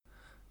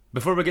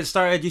Before we get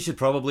started, you should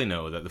probably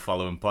know that the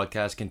following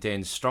podcast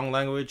contains strong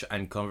language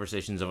and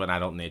conversations of an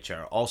adult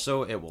nature.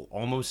 Also, it will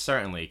almost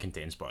certainly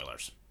contain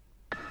spoilers.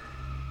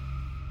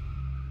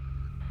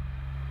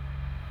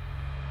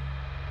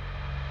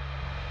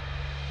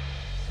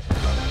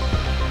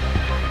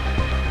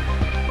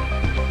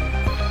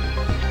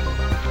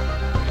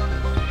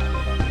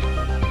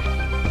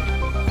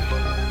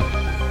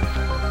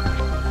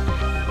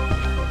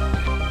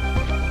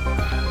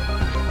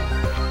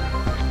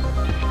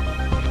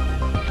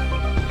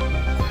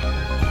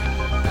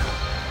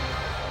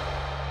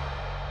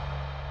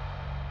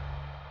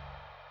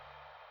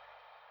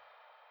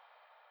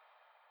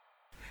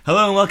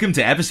 Hello and welcome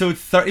to episode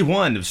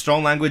 31 of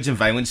Strong Language and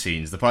Violent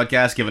Scenes, the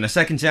podcast giving a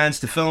second chance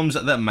to films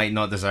that might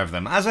not deserve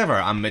them. As ever,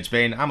 I'm Mitch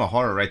Bain, I'm a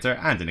horror writer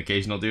and an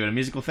occasional doer of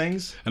musical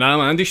things. And I'm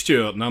Andy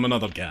Stewart, and I'm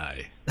another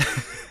guy.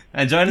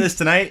 And joining us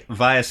tonight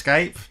via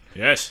Skype.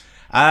 Yes.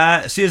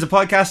 She is a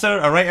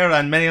podcaster, a writer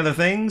and many other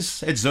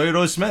things. It's Zoe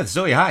Rose Smith.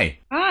 Zoe, hi.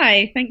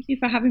 Hi, thank you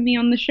for having me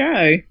on the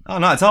show. Oh,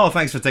 not at all.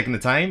 Thanks for taking the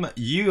time.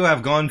 You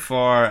have gone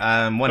for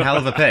one hell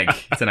of a pick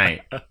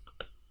tonight.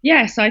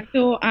 Yes, I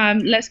thought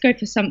let's go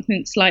for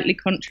something slightly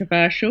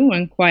controversial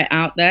and quite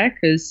out there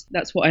because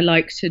that's what I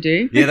like to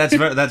do. Yeah,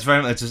 that's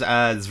very much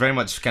it's very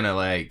much kind of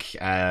like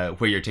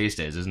where your taste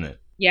is, isn't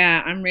it?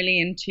 Yeah, I'm really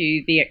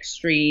into the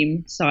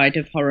extreme side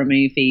of horror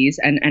movies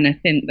and I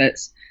think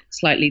that's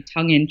slightly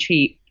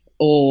tongue-in-cheek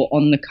or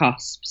on the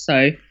cusp.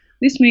 So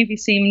this movie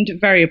seemed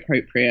very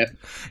appropriate.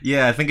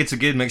 Yeah, I think it's a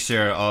good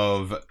mixture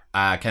of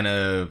kind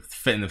of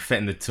fitting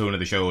the tone of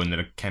the show and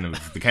the kind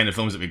of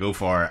films that we go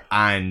for,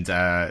 and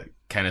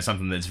kind of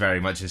something that's very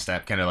much a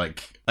step, kind of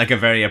like a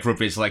very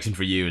appropriate selection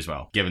for you as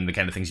well, given the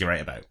kind of things you write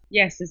about.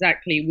 Yes,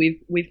 exactly.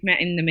 We've met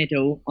in the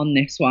middle on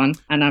this one,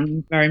 and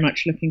I'm very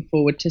much looking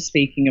forward to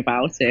speaking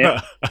about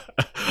it.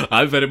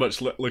 I'm very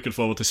much looking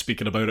forward to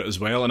speaking about it as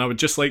well, and I would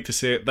just like to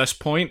say at this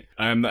point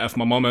that if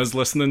my mum is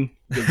listening,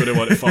 you're going to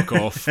want to fuck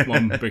off,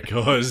 mum,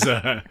 because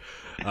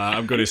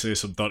I'm going to say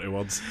some dirty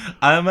words.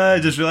 I'm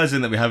just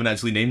realising that we haven't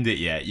actually named it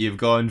yet. You've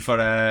gone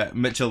for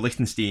Mitchell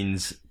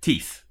Lichtenstein's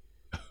Teeth.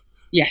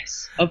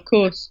 Yes, of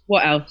course.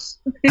 What else?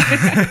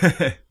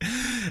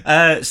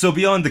 So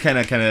beyond the kind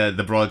of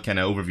the broad kind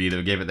of overview that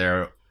we gave it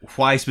there,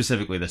 why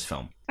specifically this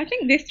film? I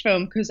think this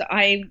film, because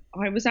I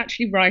was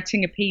actually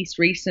writing a piece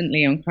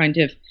recently on kind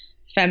of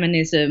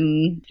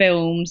feminism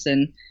films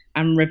and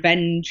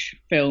revenge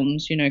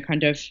films, you know,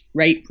 kind of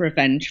rape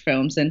revenge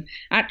films. And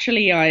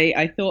actually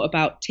I thought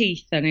about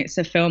Teeth, and it's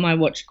a film I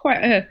watched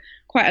quite a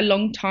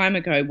long time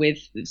ago with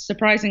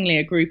surprisingly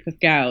a group of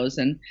girls,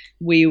 and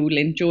we all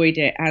enjoyed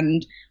it.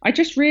 And I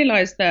just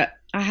realised that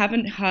I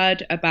haven't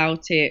heard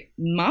about it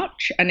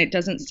much, and it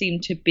doesn't seem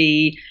to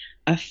be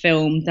a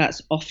film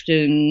that's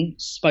often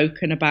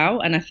spoken about.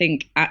 And I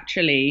think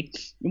actually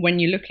when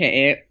you look at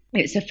it,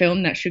 it's a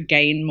film that should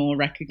gain more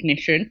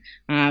recognition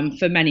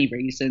for many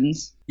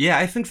reasons. Yeah,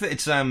 I think that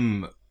it's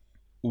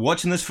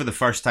watching this for the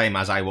first time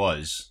as I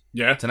was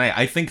tonight.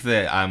 I think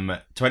that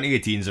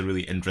 2018 is a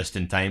really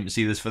interesting time to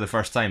see this for the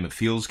first time. It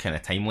feels kind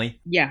of timely.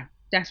 Yeah,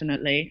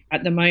 definitely.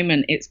 At the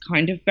moment, it's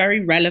kind of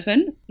very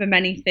relevant for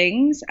many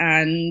things.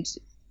 And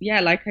yeah,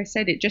 like I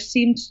said, it just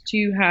seems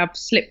to have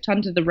slipped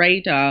under the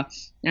radar.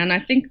 And I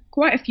think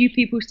quite a few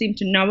people seem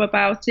to know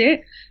about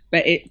it,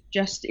 but it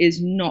just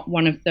is not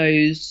one of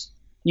those,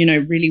 you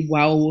know, really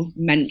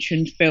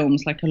well-mentioned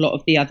films like a lot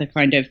of the other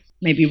kind of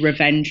maybe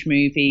revenge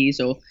movies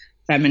or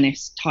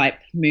feminist type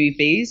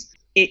movies.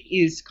 It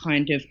is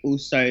kind of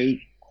also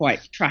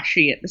quite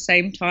trashy at the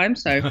same time,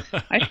 so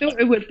I thought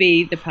it would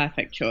be the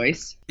perfect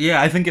choice.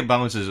 Yeah, I think it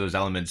balances those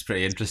elements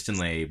pretty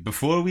interestingly.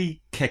 Before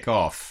we kick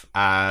off,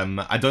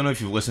 I don't know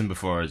if you've listened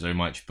before very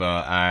much,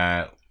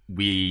 but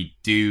we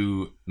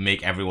do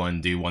make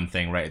everyone do one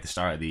thing right at the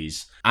start of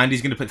these.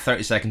 Andy's going to put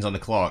 30 seconds on the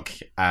clock.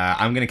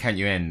 I'm going to count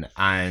you in,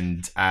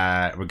 and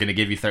we're going to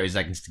give you 30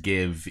 seconds to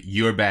give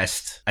your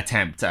best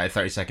attempt at a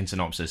 30-second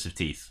synopsis of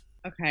Teeth.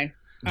 Okay,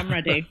 I'm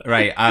ready.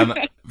 Right,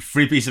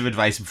 free piece of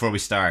advice before we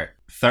start.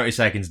 30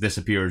 seconds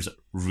disappears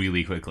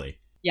really quickly.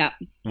 Yeah,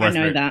 Worth I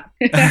know it.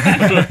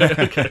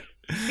 that.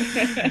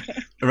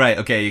 Right,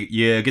 okay,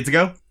 you good to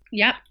go?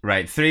 Yep.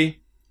 Right,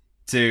 3,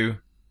 2,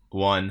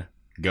 1,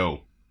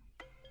 go.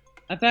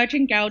 A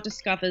virgin girl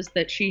discovers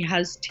that she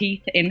has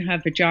teeth in her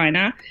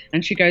vagina,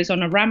 and she goes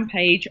on a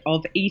rampage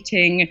of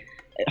eating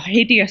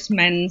hideous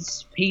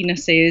men's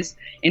penises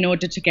in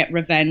order to get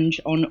revenge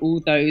on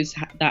all those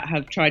that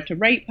have tried to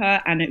rape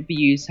her and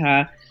abuse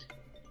her.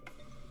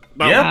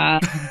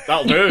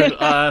 That'll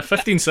do.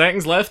 15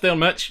 seconds left there,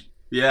 Mitch.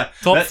 Yeah.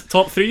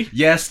 Top three?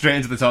 Yeah, straight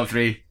into the top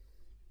 3.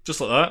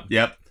 Just like that.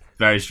 Yep.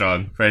 Very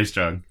strong. Very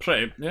strong.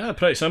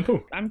 Pretty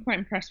simple. I'm quite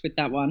impressed with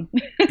that one.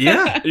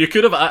 Yeah. You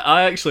could have.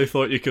 I actually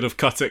thought you could have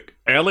cut it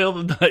earlier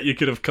than that. You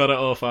could have cut it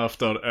off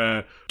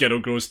after girl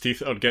grows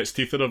teeth or gets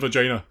teeth in her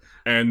vagina,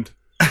 and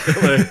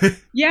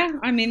Yeah,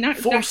 I mean that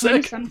 4 kind of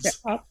seconds. sums it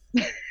up.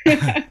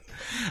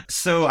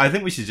 So I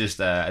think we should just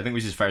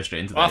fire straight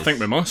into this. I think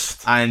we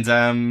must. And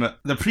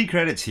the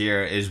pre-credits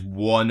here is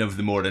one of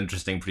the more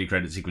interesting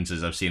pre-credit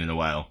sequences I've seen in a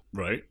while.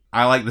 Right.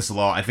 I like this a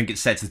lot. I think it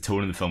sets the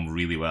tone of the film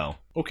really well.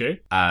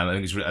 Okay. I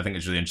think it's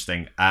really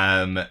interesting.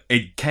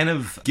 It kind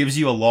of gives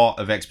you a lot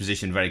of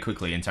exposition very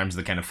quickly in terms of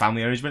the kind of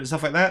family arrangement and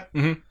stuff like that.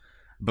 Mm-hmm.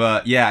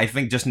 But yeah, I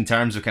think just in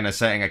terms of kind of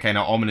setting a kind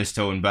of ominous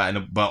tone,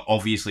 but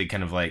obviously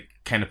kind of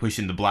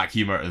pushing the black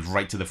humor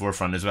right to the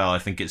forefront as well. I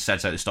think it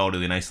sets out the style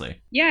really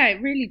nicely. Yeah,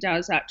 it really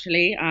does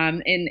actually.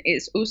 And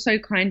it's also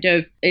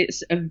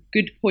it's a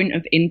good point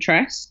of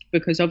interest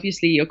because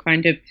obviously you're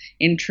kind of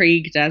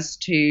intrigued as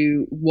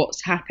to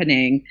what's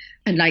happening.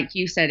 And like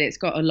you said, it's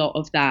got a lot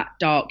of that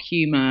dark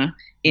humor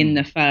in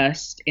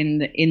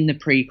the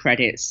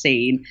pre-credits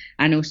scene,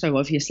 and also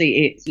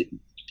obviously it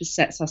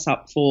sets us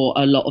up for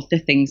a lot of the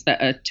things that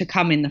are to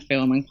come in the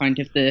film and kind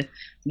of the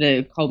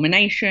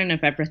culmination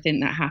of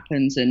everything that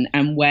happens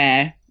and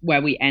where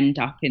we end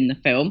up in the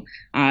film.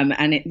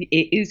 And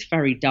it is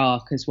very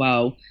dark as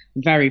well.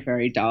 Very,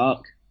 very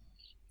dark.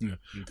 Yeah.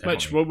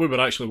 Mitch, when we were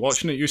actually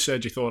watching it, you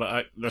said you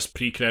thought this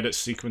pre-credits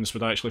sequence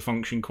would actually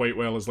function quite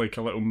well as like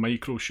a little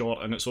micro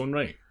short in its own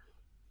right.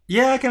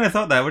 Yeah, I kind of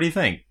thought that. What do you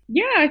think?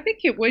 Yeah, I think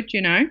it would,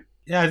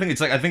 Yeah, I think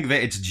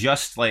that it's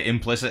just like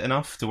implicit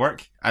enough to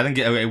work. I think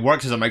it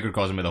works as a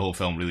microcosm of the whole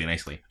film really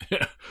nicely.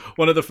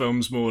 One of the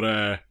film's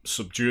more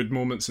subdued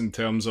moments in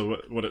terms of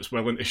what it's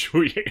willing to show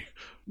you.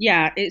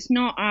 Yeah, it's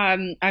not.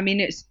 I mean,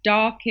 it's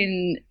dark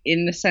in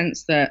the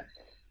sense that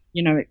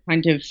it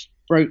kind of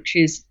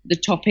broaches the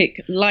topic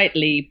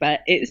lightly,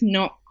 but it's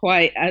not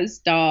quite as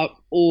dark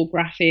or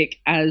graphic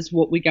as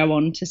what we go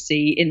on to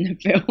see in the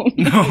film.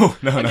 No,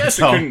 I guess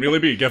it couldn't really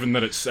be, given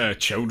that it's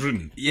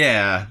children.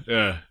 Yeah.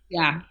 Yeah.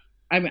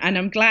 And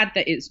I'm glad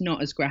that it's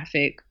not as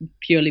graphic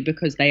purely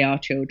because they are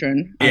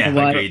children. Yeah,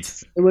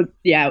 otherwise,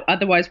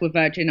 otherwise we're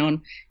verging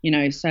on,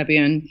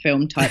 Serbian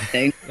film type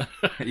thing,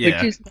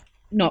 Yeah. which is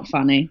not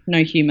funny.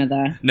 No humour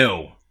there.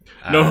 No.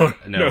 No.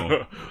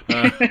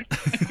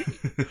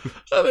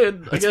 I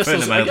mean, I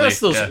guess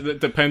there's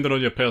depending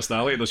on your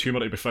personality, there's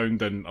humour to be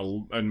found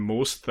in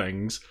most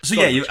things. So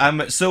you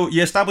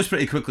establish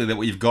pretty quickly that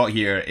what you've got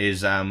here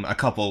is a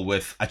couple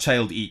with a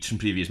child each from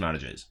previous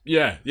marriages.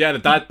 Yeah, the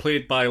dad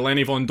played by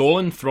Lenny Von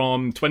Dolen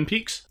from Twin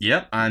Peaks.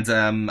 Yep, and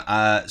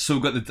so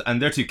we've got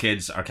and their two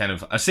kids are kind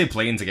of, I say,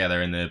 playing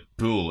together in the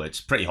pool.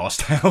 It's pretty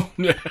hostile.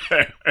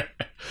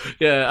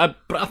 Yeah,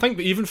 but I think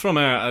that even from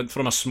a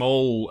from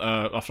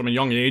a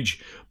young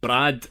age,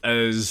 Brad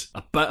is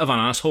a bit of an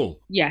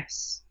asshole.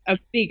 Yes, a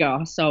big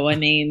arsehole. I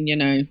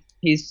mean,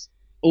 he's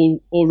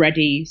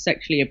already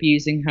sexually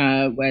abusing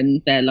her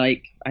when they're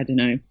like, I don't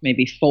know,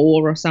 maybe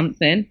 4 or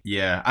something.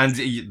 Yeah, and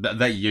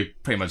that you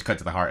pretty much cut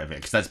to the heart of it,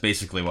 because that's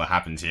basically what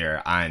happens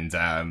here,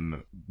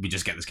 and we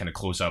just get this kind of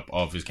close-up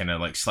of his kind of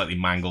like slightly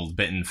mangled,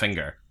 bitten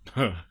finger.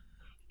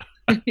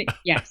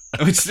 Yes.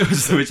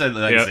 which I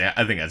like to say,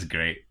 I think that's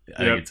great.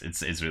 I think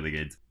it's really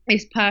good.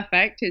 It's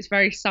perfect. It's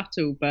very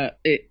subtle, but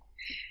it,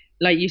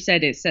 like you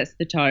said, it sets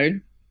the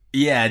tone.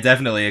 Yeah,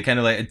 definitely. It kind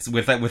of like, it's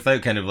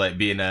without kind of like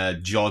being a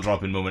jaw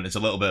dropping moment. It's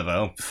a little bit of a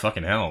oh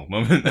fucking hell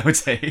moment, I would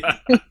say.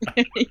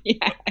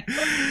 Yeah.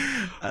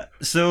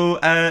 So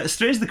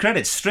strange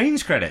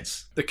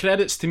credits. The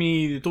credits to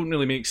me, they don't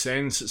really make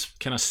sense. It's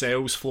kind of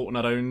cells floating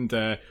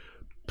around.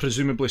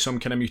 Presumably some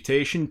kind of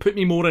mutation. Put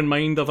me more in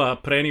mind of a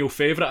perennial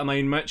favourite of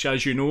mine, Mitch,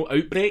 as you know,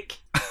 Outbreak.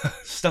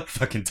 Stop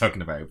fucking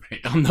talking about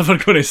Outbreak. I'm never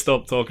going to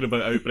stop talking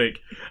about Outbreak.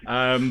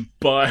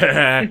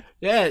 But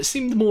it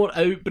seemed more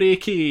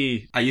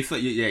Outbreaky.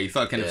 You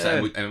thought kind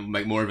of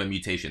like more of a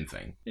mutation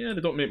thing. Yeah,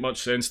 they don't make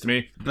much sense to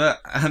me.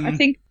 But I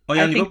think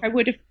I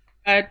would have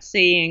preferred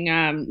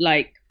seeing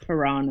like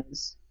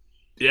piranhas.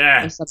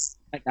 Yeah. Or something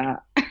like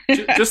that.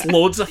 just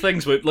loads of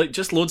things with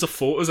just loads of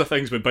photos of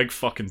things with big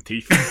fucking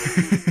teeth.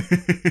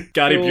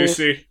 Gary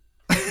Busey.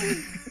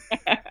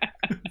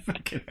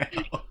 Fucking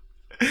hell.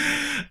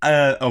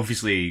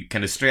 Obviously,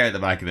 kind of straight out the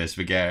back of this,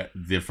 we get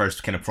the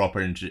first kind of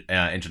proper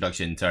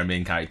introduction to our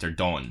main character,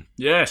 Dawn.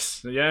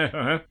 Yes,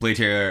 yeah. Played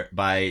here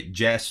by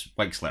Jess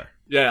Wexler.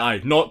 Yeah,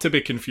 aye. Not to be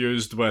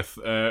confused with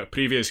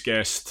previous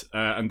guest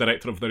and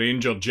director of The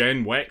Ranger,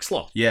 Jen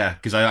Wexler. Yeah,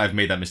 because I've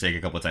made that mistake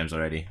a couple of times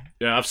already.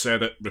 Yeah, I've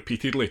said it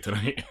repeatedly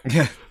tonight.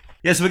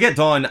 Yeah, so we get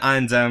Dawn,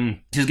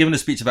 and she's giving a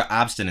speech about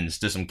abstinence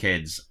to some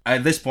kids.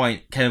 At this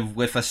point, kind of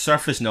with a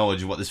surface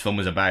knowledge of what this film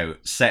was about,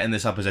 setting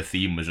this up as a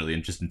theme was really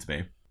interesting to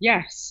me.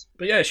 Yes.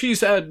 But yeah,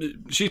 she's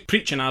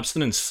preaching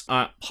abstinence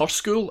at her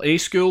school, A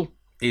school.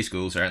 A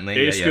school,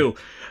 certainly. A school.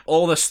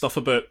 All this stuff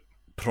about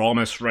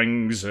promise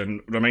rings and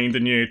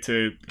reminding you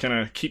to kind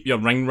of keep your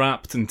ring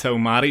wrapped until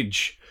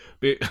marriage.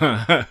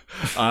 Basically,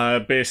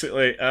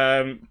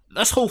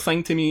 this whole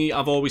thing to me,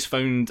 I've always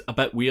found a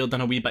bit weird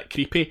and a wee bit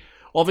creepy.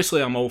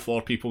 Obviously, I'm all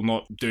for people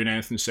not doing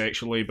anything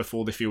sexually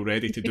before they feel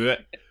ready to do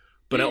it.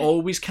 But it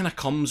always kind of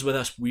comes with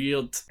this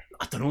weird,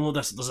 I don't know,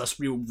 there's this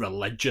real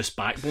religious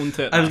backbone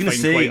to it that I was going to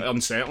say, quite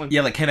unsettling.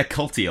 Yeah, like kind of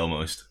culty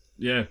almost.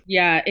 Yeah.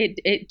 Yeah,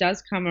 it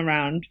does come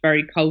around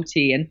very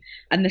culty,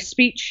 and the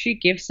speech she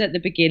gives at the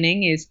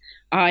beginning is,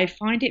 I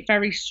find it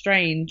very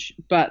strange,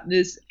 but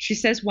she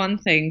says one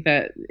thing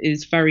that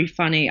is very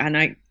funny, and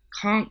I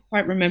can't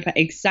quite remember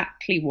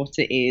exactly what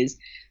it is,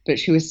 but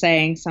she was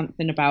saying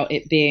something about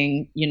it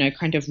being,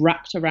 kind of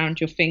wrapped around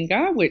your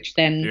finger, which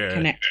then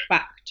connects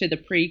back to the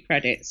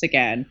pre-credits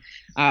again,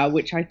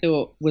 which I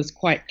thought was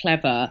quite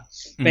clever.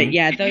 But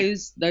yeah,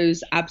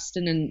 those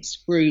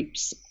abstinence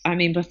groups, I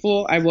mean,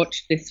 before I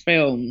watched this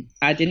film,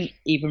 I didn't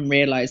even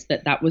realize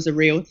that was a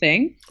real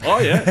thing. Oh,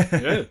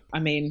 yeah. I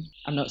mean,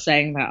 I'm not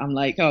saying that I'm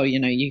like, oh,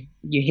 you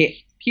hit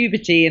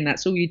puberty and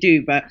that's all you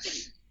do, but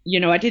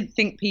I didn't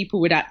think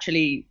people would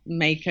actually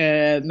make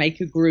a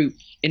group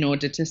in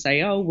order to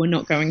say, oh, we're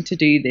not going to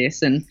do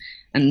this, and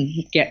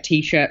get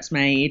T-shirts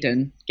made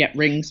and get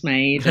rings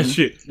made. And,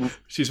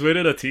 she's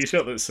wearing a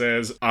T-shirt that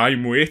says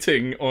 "I'm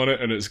waiting" on it,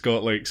 and it's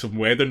got like some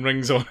wedding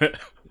rings on it.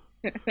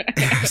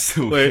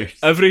 So like weird.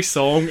 every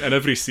song and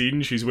every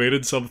scene, she's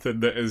wearing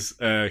something that is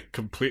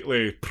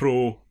completely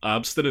pro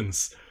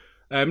abstinence.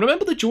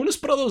 Remember the Jonas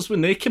Brothers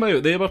when they came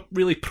out? They were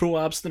really pro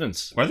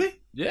abstinence. Were they?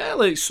 Yeah,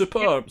 like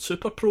super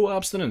pro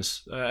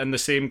abstinence in the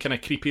same kind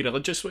of creepy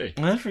religious way.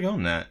 I'd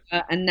forgotten that.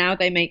 And now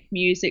they make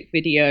music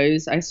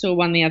videos. I saw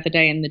one the other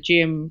day in the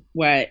gym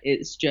where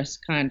it's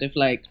just kind of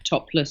like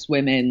topless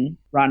women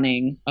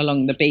running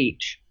along the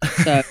beach.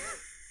 So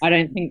I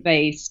don't think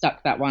they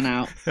stuck that one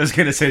out. I was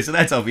going to say, so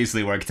that's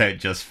obviously worked out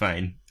just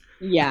fine.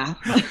 Yeah.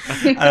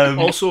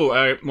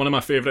 Also, one of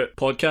my favourite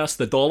podcasts,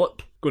 The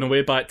Dollop, going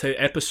way back to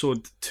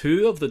episode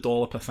 2 of The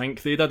Dollop, I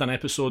think, they did an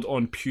episode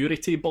on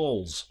purity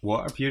balls. What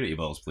are purity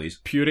balls,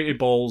 please? Purity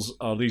balls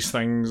are these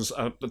things,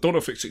 I don't know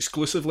if it's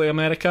exclusively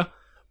America,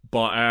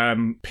 but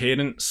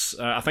parents,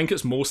 I think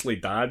it's mostly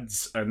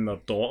dads and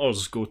their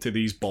daughters go to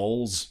these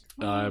balls,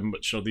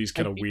 which are these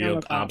kind of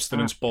weird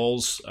abstinence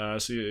balls.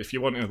 So if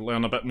you want to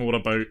learn a bit more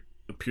about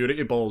the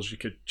purity balls, you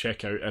could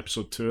check out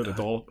episode 2 of The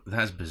Dollop.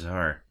 That's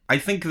bizarre. I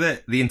think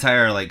that the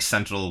entire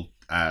central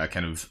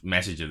kind of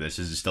message of this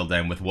is distilled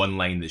down with one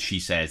line that she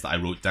says that I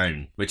wrote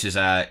down, which is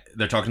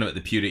they're talking about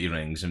the purity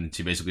rings, and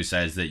she basically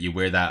says that you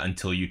wear that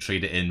until you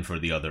trade it in for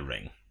the other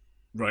ring.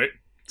 Right.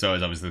 So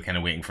it's obviously the kind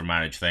of waiting for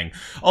marriage thing.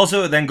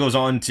 Also, it then goes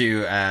on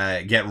to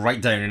get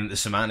right down into the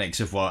semantics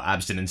of what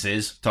abstinence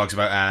is. Talks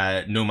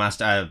about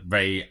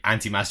very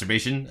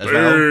anti-masterbation as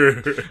well,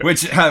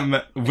 which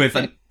with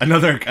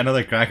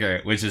another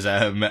cracker, which is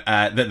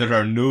that there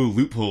are no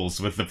loopholes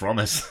with the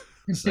promise.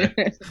 So,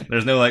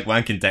 there's no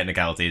wanking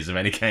technicalities of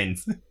any kind.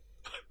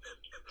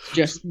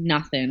 Just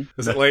nothing.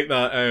 Is it like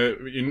that?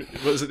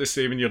 What is it they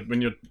say when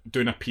you're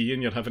doing a pee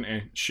and you're having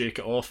to shake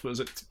it off? What is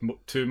it?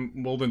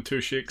 More than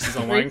 2 shakes is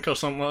a wank or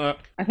something like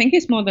that? I think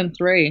it's more than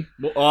 3.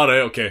 Well, all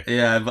right, okay.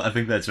 Yeah, but I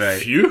think that's right.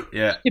 Phew.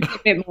 Yeah. Should be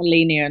a bit more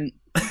lenient.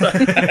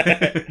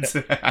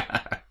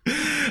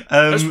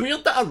 It's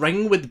weird that a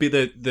ring would be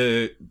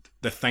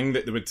the thing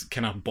that would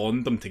kind of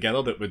bond them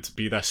together, that would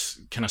be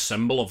this kind of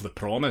symbol of the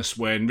promise,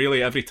 when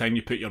really every time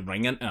you put your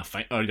ring into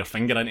or your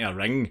finger into a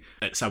ring,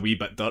 it's a wee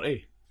bit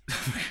dirty.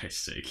 For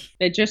Christ's sake.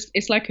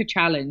 It's like a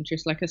challenge.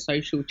 It's like a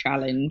social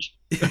challenge.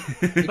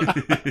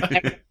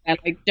 They're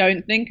like,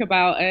 don't think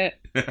about it.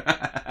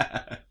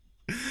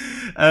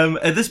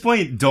 At this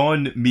point,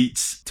 Dawn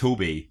meets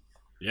Toby.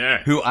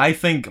 Yeah. Who I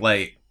think,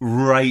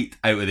 right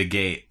out of the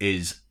gate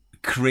is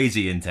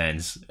crazy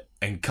intense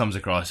and comes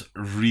across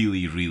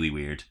really, really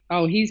weird.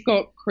 Oh, he's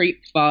got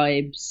creep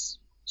vibes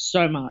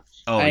so much.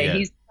 Oh, yeah.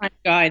 He's the kind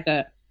of guy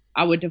that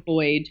I would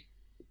avoid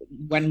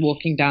when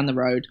walking down the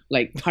road,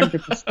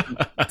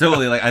 100%.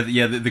 Totally,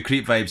 the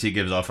creep vibes he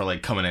gives off are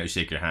coming out,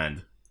 shake your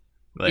hand.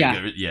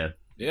 Yeah.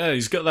 Yeah,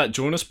 he's got that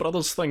Jonas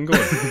Brothers thing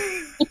going.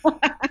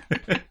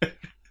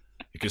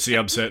 You can see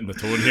I'm setting the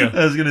tone here.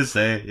 I was gonna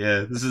say,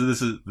 yeah, this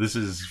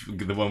is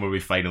the one where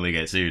we finally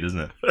get sued, isn't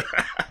it?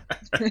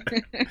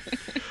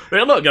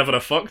 They're not giving a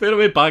fuck. They're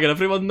away bagging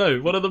everyone now.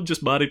 One of them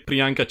just married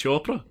Priyanka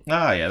Chopra.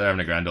 Ah, yeah, they're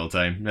having a grand old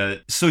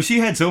time. So she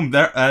heads home.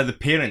 The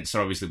parents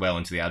are obviously well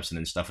into the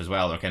abstinence stuff as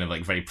well. They're kind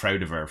of very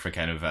proud of her for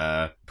kind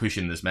of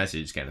pushing this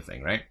message kind of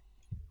thing, right?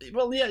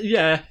 Well,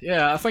 yeah.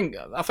 I think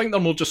they're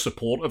more just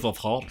supportive of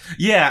her.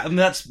 Yeah, I mean,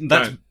 that's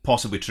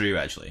possibly true,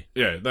 actually.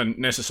 Yeah, than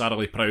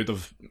necessarily proud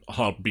of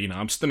her being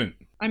abstinent.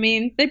 I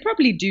mean, they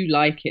probably do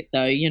like it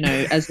though.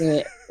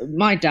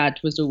 My dad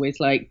was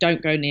always like,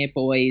 "Don't go near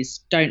boys,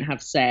 don't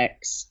have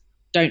sex,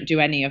 don't do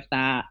any of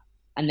that."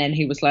 And then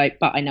he was like,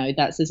 "But I know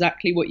that's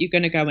exactly what you're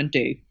going to go and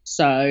do."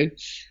 So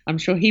I'm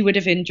sure he would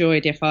have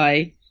enjoyed if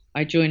I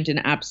joined an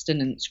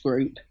abstinence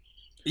group.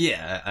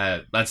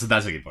 Yeah, that's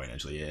a good point,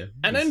 actually, yeah.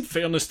 And in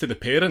fairness to the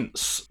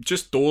parents,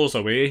 just doors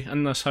away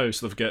in this house,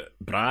 they've got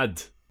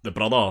Brad, the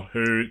brother,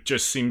 who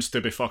just seems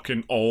to be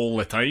fucking all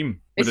the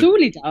time. It's all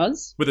he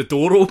does. With the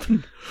door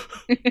open.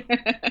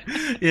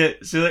 Yeah,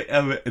 so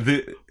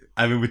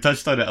we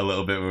touched on it a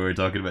little bit when we were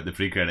talking about the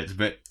pre-credits,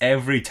 but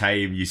every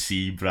time you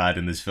see Brad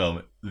in this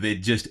film, they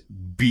just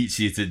beats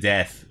you to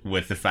death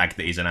with the fact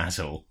that he's an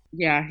asshole.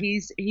 Yeah,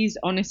 he's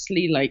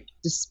honestly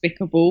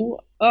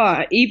despicable.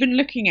 Even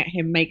looking at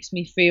him makes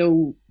me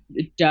feel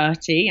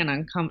dirty and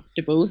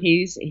uncomfortable.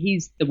 He's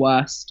the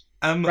worst.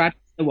 Brad's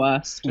the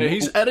worst.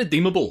 He's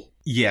irredeemable.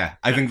 Yeah,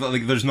 I think that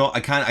like there's not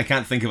I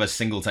can't think of a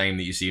single time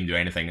that you see him do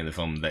anything in the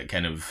film that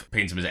kind of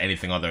paints him as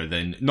anything other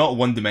than not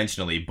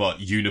one-dimensionally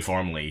but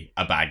uniformly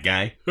a bad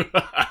guy.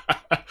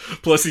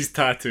 Plus he's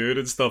tattooed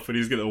and stuff, and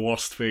he's got the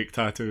worst fake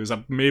tattoos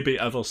I've maybe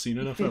ever seen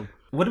in a film.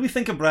 What do we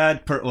think of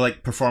Brad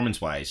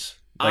performance-wise?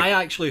 Like, I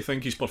actually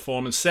think his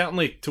performance,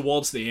 certainly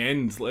towards the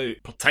end,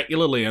 like,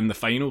 particularly in the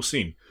final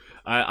scene,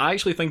 I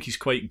actually think he's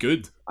quite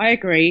good. I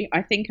agree.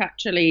 I think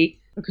actually,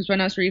 because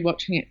when I was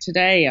rewatching it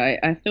today,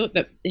 I thought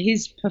that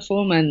his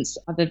performance,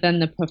 other than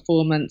the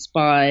performance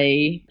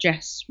by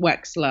Jess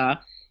Wexler,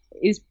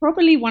 is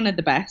probably one of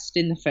the best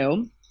in the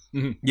film.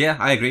 Mm-hmm. Yeah,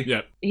 I agree.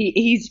 Yeah,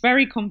 he's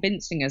very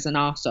convincing as an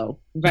arsehole.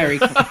 Very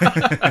convincing.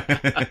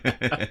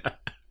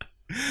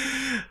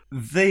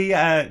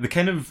 The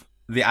kind of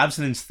the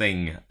abstinence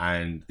thing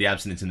and the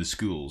abstinence in the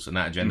schools and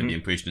that agenda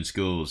being pushed in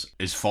schools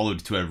is followed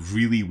to a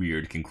really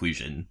weird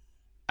conclusion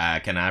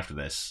kind of after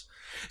this.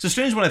 It's a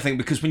strange one, I think,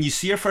 because when you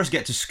see her first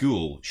get to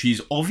school,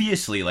 she's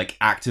obviously like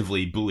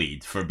actively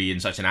bullied for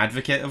being such an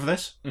advocate of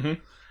this. Mm-hmm.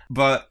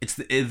 But it's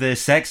the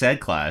sex ed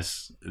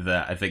class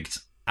that I think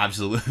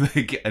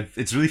absolutely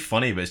it's really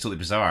funny, but it's totally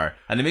bizarre,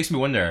 and it makes me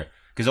wonder,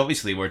 because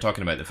obviously we're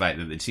talking about the fact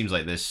that it seems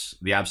like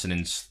the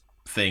abstinence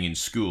thing in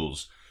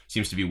schools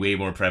seems to be way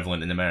more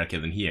prevalent in America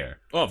than here.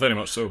 Oh, very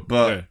much so.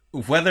 But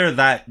whether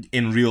that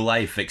in real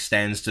life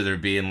extends to there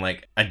being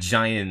like a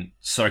giant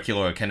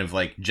circular kind of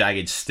like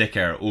jagged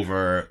sticker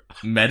over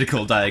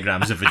medical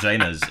diagrams of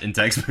vaginas in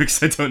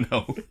textbooks, I don't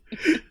know.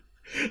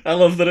 I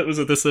love that it was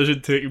a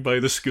decision taken by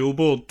the school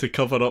board to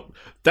cover up.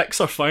 Dicks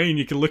are fine,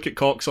 you can look at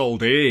cocks all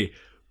day,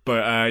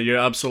 but you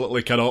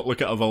absolutely cannot look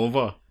at a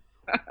vulva.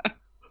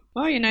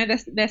 Well, you know,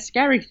 they're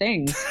scary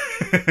things.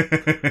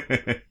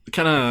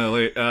 Kind of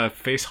like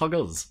face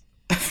huggers.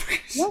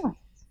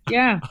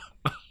 Yeah.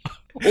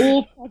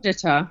 Or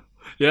predator.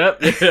 Yep,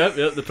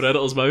 the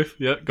predator's mouth.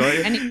 Yep, got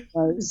it. Any of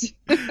those.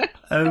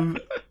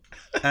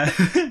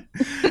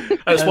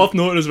 It's worth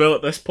noting as well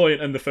at this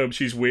point in the film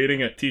she's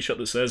wearing a t-shirt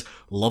that says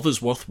 "Love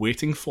is worth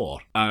waiting for,"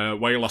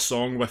 while a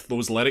song with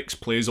those lyrics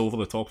plays over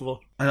the top of her.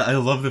 I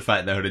love the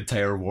fact that her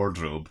entire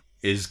wardrobe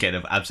is kind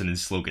of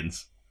abstinence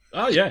slogans.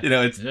 Oh yeah, you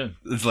know,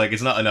 it's like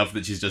it's not enough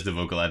that she's just a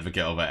vocal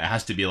advocate of it. It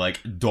has to be like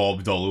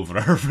daubed all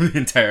over her for the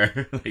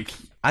entire. Like,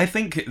 I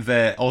think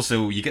that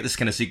also you get this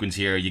kind of sequence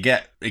here.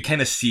 It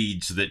kind of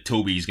seeds that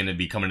Toby's going to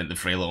be coming into the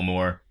fray a little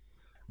more,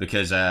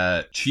 because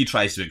she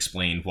tries to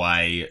explain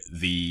why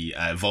the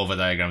vulva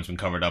diagram's been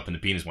covered up and the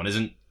penis one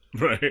isn't.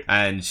 Right.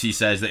 And she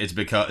says that it's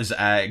because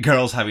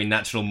girls having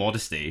natural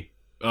modesty.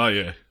 Oh,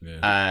 yeah.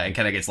 And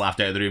kind of gets laughed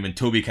out of the room, and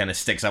Toby kind of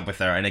sticks up with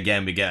her, and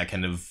again we get a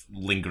kind of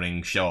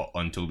lingering shot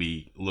on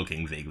Toby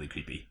looking vaguely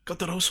creepy. God,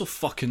 they're also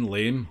fucking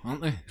lame,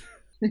 aren't they?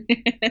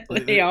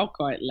 They are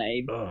quite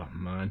lame. Oh,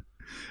 man.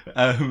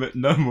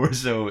 No more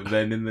so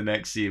than in the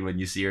next scene when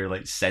you see her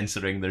like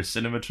censoring their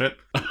cinema trip.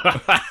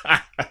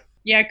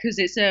 Yeah, because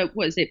it's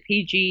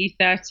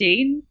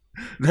PG-13?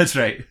 That's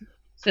right.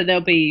 So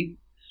there'll be...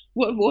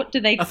 What do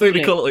they call it? I think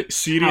they call it like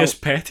serious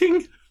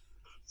petting?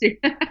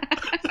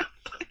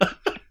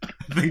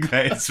 I think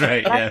that's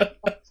right, yeah.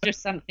 That's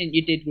just something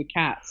you did with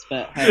cats,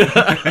 but...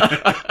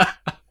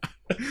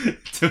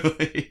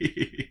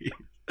 Totally.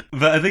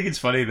 But I think it's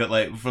funny that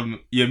like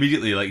you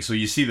immediately like, so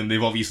you see them,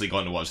 they've obviously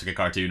gone to watch like a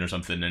cartoon or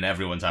something, and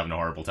everyone's having a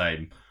horrible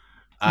time.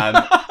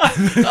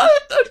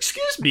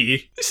 Excuse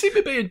me, they seem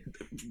to be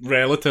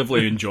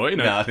relatively enjoying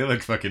it. Nah, they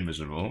look fucking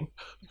miserable.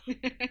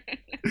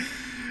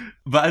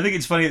 But I think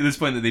it's funny at this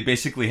point that they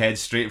basically head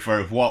straight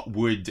for what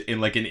would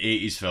in like an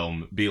 80s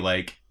film be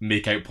like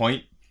make out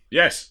point.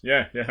 Yes,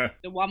 yeah.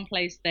 The one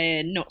place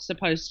they're not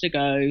supposed to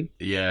go.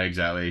 Yeah,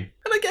 exactly.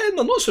 And again,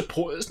 they're not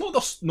supposed. It's not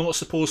they're not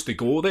supposed to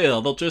go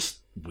there. They're just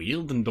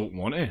weird and don't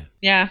want to.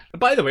 Yeah.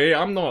 By the way,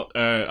 I'm not.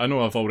 I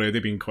know I've already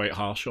been quite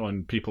harsh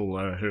on people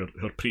who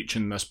are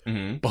preaching this,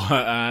 but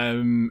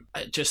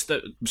it just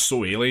it was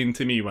so alien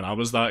to me when I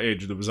was that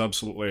age. There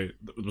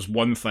was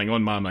one thing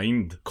on my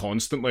mind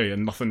constantly,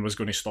 and nothing was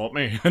going to stop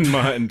me in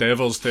my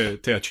endeavours to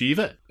achieve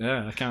it.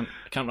 Yeah, I can't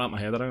wrap my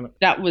head around it.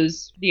 That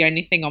was the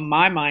only thing on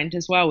my mind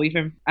as well,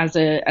 even as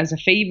a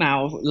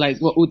female,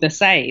 like we're all the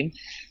same.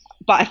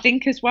 But I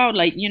think as well,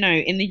 like, you know,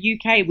 in the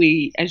UK,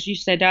 we, as you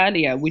said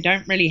earlier, we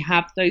don't really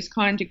have those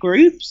kind of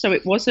groups. So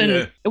it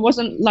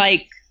wasn't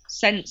like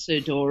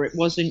censored, or it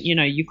wasn't, you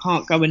know, you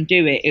can't go and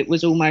do it. It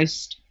was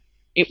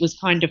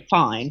kind of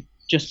fine.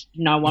 Just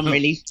no one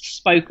really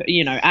spoke,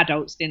 you know,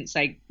 adults didn't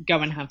say go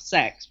and have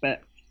sex,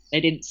 but they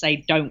didn't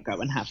say don't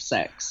go and have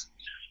sex.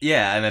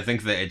 Yeah, and I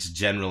think that it's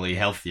generally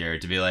healthier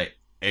to be like,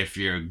 if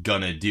you're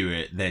gonna do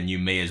it, then you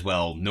may as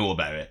well know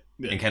about it.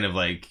 Yeah. And kind of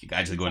like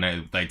actually going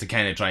out, like to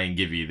kind of try and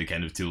give you the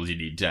kind of tools you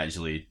need to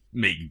actually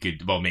make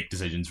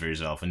decisions for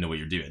yourself and know what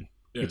you're doing,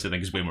 which I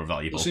think is way more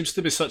valuable. There seems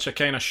to be such a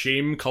kind of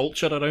shame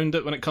culture around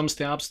it when it comes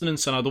to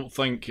abstinence, and I don't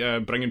think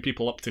bringing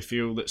people up to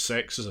feel that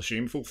sex is a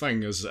shameful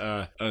thing is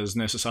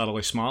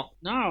necessarily smart.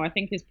 No, I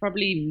think it's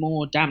probably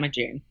more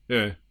damaging.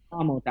 Yeah.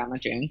 far more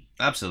damaging.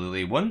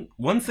 Absolutely.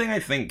 One thing I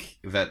think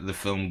that the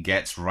film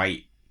gets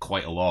right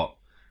quite a lot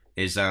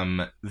is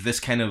this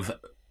kind of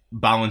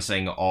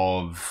balancing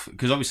of,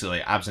 because obviously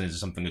like abstinence is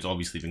something that's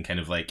obviously been kind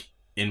of like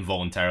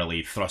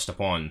involuntarily thrust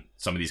upon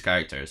some of these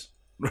characters,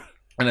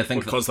 and I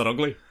think because they're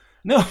ugly.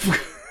 no.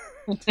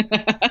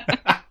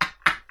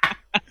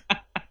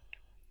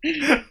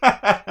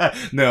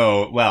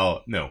 No,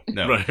 well, no.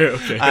 Right,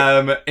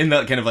 okay. In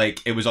that kind of like,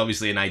 it was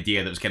obviously an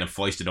idea that was kind of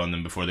foisted on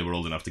them before they were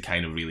old enough to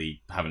kind of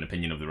really have an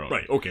opinion of their own.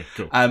 Right, okay,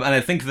 cool. And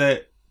I think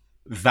that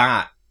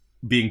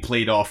being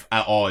played off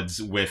at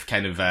odds with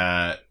kind of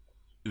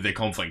the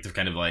conflict of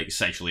kind of like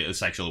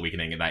sexual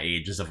awakening at that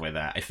age and stuff like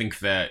that, I think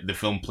that the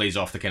film plays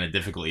off the kind of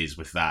difficulties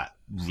with that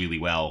really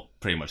well,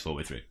 pretty much the whole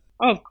way through.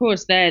 Oh, of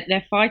course,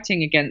 they're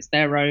fighting against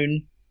their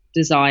own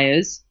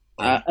desires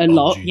a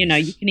lot. Geez. You know,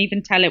 you can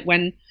even tell it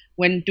when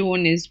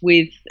Dawn is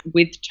with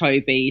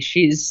Toby.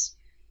 She's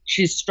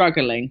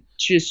struggling.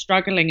 She's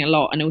struggling a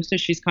lot, and also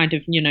she's kind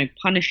of, you know,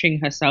 punishing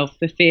herself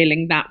for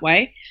feeling that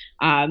way.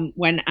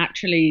 When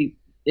actually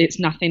it's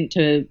nothing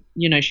to,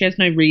 you know, she has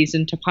no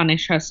reason to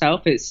punish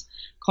herself. It's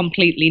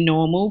completely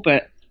normal,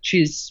 but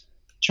she's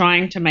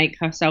trying to make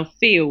herself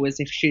feel as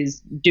if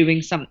she's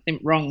doing something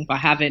wrong by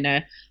having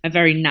a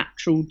very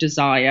natural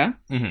desire.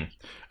 Mm-hmm.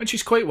 And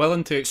she's quite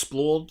willing to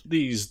explore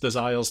these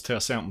desires to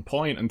a certain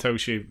point until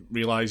she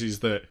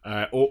realises that,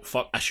 oh,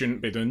 fuck, I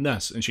shouldn't be doing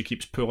this. And she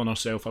keeps pulling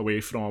herself away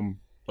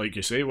from, like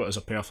you say, what is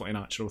a perfectly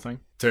natural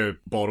thing, to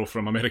borrow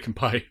from American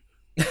Pie.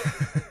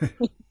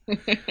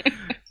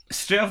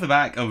 Straight off the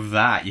back of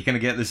that, you kind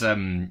of get this,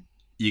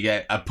 you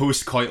get a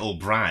post-coital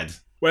Brad.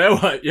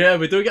 Well, yeah,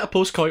 we do get a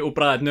post-coital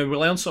Brad. Now, we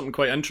learn something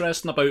quite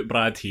interesting about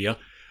Brad here.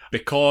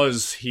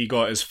 Because he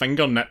got his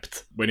finger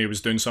nipped when he was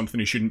doing something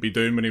he shouldn't be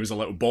doing when he was a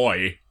little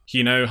boy,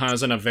 he now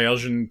has an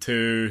aversion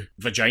to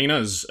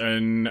vaginas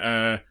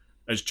and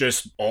is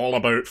just all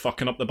about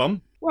fucking up the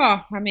bum.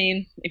 Well, I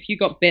mean, if you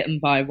got bitten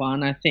by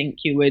one, I think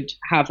you would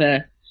have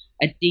a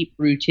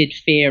deep-rooted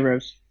fear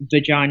of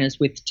vaginas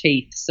with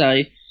teeth.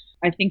 So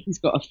I think he's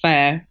got a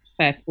fair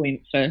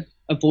point for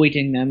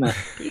avoiding them.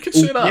 You can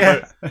say that.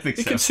 Yeah, I think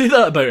you so. can say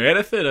that about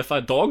anything. If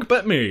a dog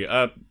bit me,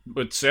 I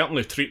would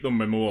certainly treat them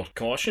with more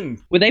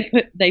caution. Well,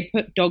 they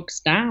put dogs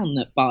down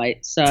that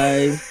bite.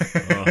 So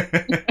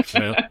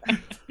Fair.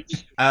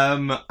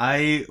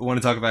 I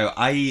want to talk about,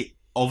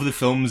 of the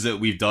films that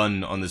we've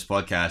done on this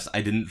podcast,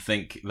 I didn't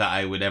think that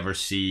I would ever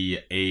see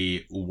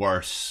a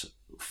worse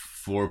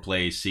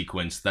foreplay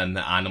sequence than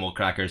the animal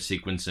cracker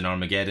sequence in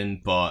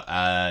Armageddon,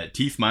 but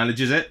Teeth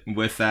manages it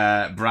with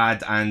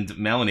Brad and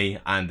Melanie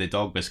and the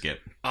dog biscuit.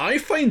 I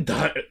find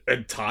that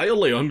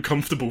entirely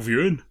uncomfortable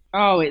viewing.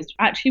 Oh, it's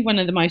actually one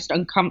of the most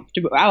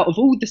uncomfortable out of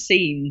all the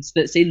scenes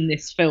that's in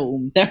this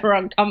film. They're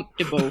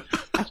uncomfortable.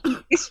 I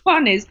think this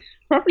one is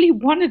probably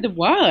one of the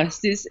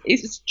worst.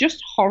 It's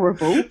just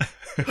horrible.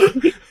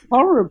 It's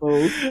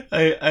horrible.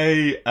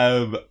 I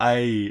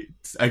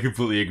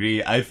completely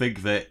agree. I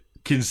think that,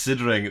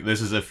 considering this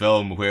is a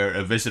film where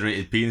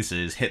eviscerated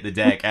penises hit the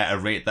deck at a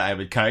rate that I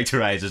would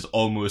characterize as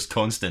almost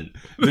constant,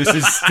 this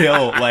is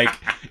still like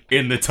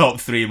in the top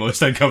 3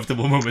 most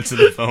uncomfortable moments of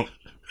the film.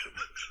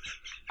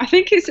 I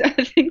think it's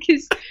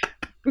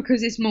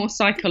because it's more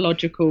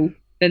psychological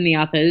than the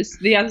others.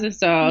 The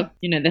others are,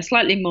 you know, they're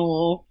slightly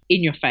more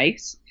in your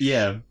face.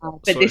 Yeah.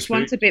 But this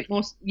one's a bit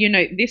more, you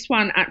know, this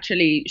one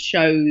actually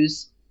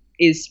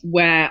is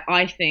where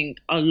I think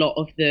a lot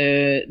of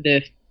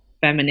the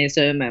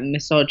feminism and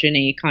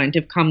misogyny kind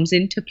of comes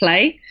into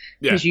play,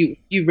 because you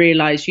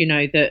realize, you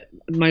know, that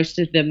most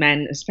of the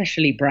men,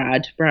 especially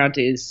Brad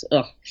is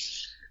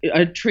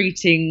are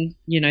treating,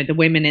 you know, the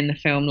women in the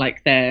film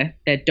like they're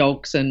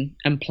dogs and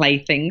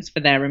playthings for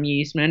their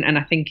amusement. And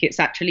I think it's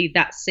actually,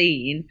 that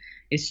scene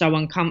is so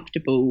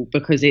uncomfortable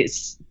because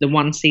it's the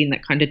one scene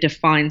that kind of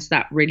defines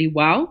that really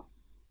well.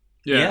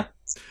 Yeah.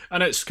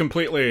 And it's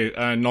completely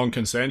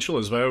non-consensual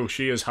as well.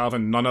 She is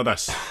having none of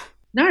this.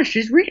 No,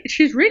 she's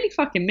really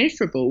fucking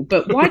miserable.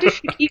 But why does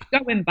she keep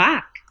going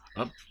back?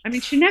 I mean,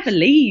 she never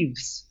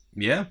leaves.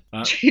 Yeah.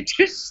 She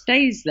just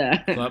stays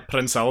there. That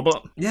Prince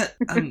Albert. Yeah.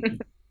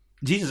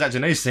 Jesus, actually,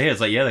 now you say it, it's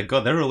like, yeah,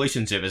 God, their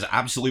relationship is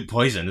absolute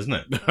poison, isn't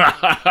it?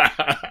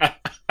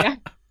 Yeah,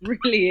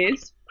 really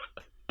is.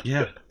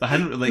 Yeah, I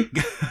hadn't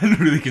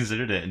really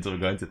considered it until we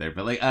got into there.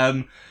 But like,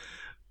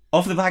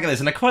 off the back of this,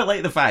 and I quite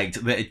like the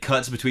fact that it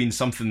cuts between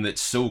something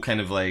that's so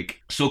kind of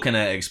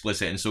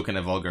explicit and so kind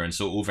of vulgar and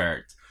so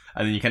overt,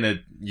 and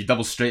then you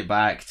double straight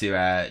back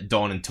to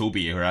Dawn and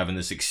Toby, who are having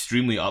this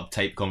extremely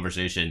uptight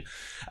conversation.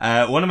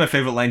 One of my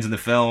favourite lines in the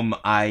film,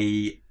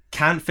 I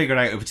can't figure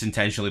out if it's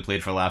intentionally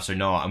played for laughs or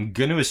not. I'm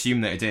going to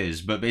assume that it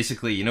is, but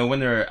basically, you know, when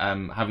they're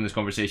having this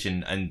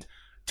conversation and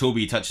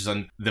Toby touches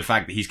on the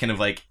fact that he's kind of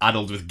like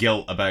addled with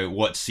guilt about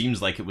what seems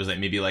like it was like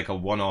maybe like a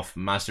one-off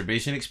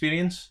masturbation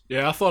experience.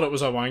 Yeah, I thought it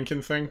was a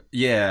wanking thing.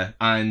 Yeah,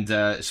 and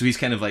so he's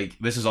kind of like,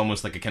 this is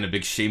almost like a kind of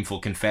big shameful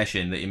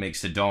confession that he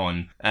makes to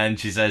Dawn, and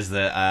she says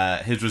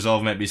that his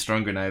resolve might be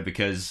stronger now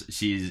because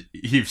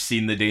you've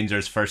seen the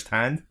dangers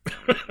firsthand.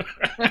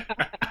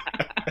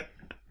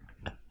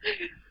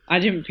 I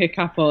didn't pick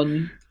up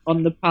on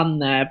on the pun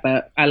there,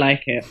 but I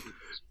like it.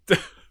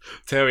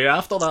 Tell you,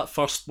 after that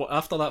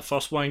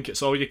first wank,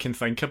 it's all you can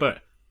think about.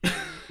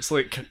 It's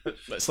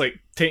like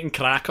taking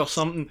crack or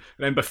something, and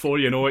then before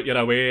you know it, you're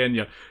away, and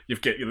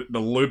you've got the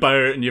lube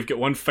out, and you've got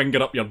one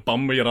finger up your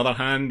bum with your other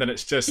hand, and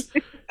it's just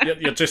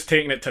you're just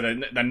taking it to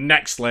the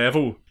next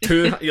level.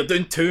 You're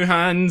doing two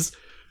hands,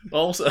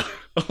 all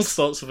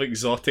sorts of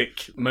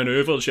exotic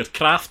manoeuvres. You're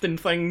crafting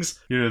things.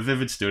 You're a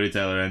vivid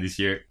storyteller, Andy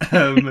Stewart.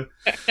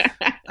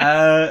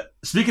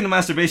 Speaking of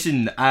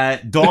masturbation,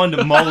 Dawn.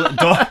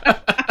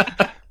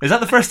 Is that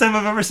the first time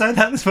I've ever said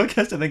that in this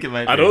podcast? I think it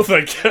might be. I don't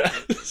think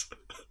it is.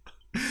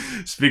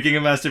 Speaking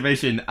of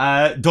masturbation,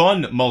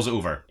 Dawn mulls it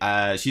over.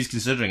 She's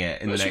considering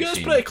it in the next gets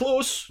scene. pretty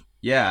close.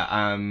 Yeah,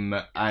 and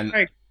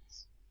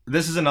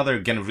this is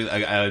another kind of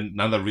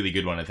another really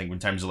good one, I think, in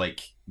terms of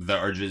like the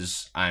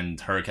urges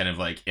and her kind of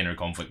like inner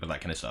conflict with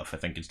that kind of stuff. I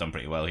think it's done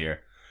pretty well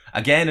here.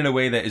 Again, in a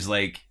way that is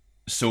like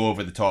so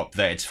over the top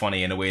that it's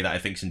funny, in a way that I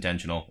think is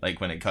intentional. Like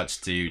when it cuts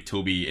to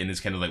Toby in his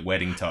kind of like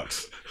wedding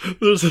tux.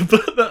 There's a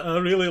bit that I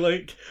really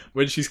like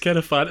when she's kind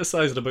of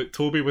fantasizing about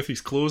Toby with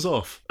his clothes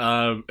off,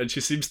 and she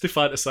seems to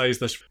fantasize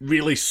this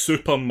really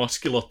super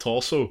muscular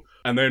torso,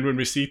 and then when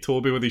we see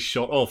Toby with his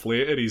shirt off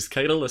later, he's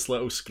kind of this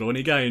little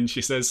scrawny guy, and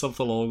she says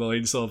something along the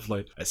lines of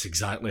like, "It's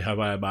exactly how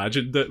I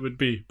imagined it would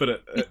be."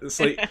 But it's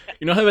like,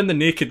 you know how in The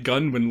Naked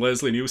Gun when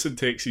Leslie Nielsen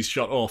takes his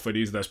shirt off and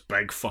he's this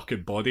big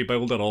fucking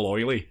bodybuilder all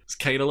oily? It's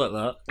kind of like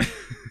that.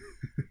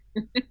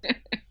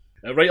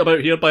 Right about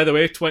here, by the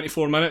way,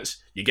 24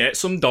 minutes, you get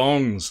some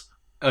dongs.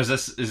 Oh, is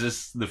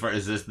this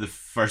the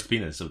first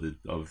penis of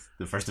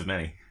the first of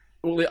many?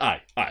 Well, aye.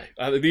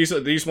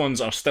 These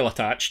ones are still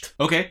attached.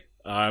 Okay.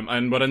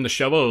 And we're in the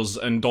showers,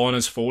 and Dawn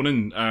is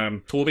phoning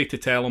Toby to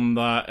tell him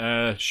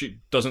that she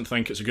doesn't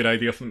think it's a good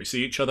idea for them to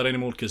see each other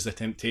anymore because the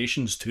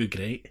temptation's too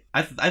great.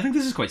 I think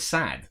this is quite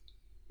sad.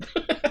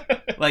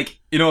 Like,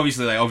 you know,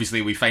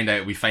 obviously we find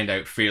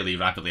out fairly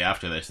rapidly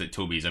after this that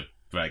Toby's a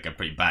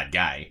pretty bad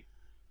guy.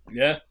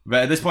 Yeah.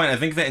 But at this point, I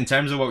think that in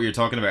terms of what we were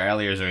talking about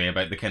earlier, Zoe,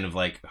 about the kind of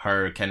like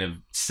her kind of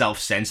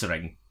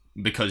self-censoring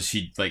because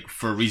she, like,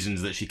 for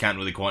reasons that she can't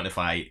really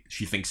quantify,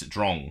 she thinks it's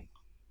wrong.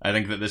 I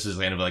think that this is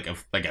kind of like a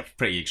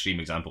pretty extreme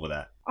example of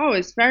that. Oh,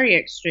 it's very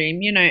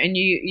extreme, you know. And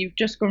you've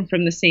just gone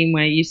from the scene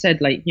where you said,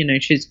 like, you know,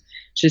 she's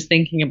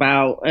thinking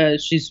about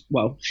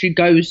she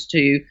goes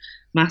to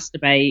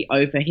masturbate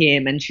over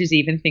him, and she's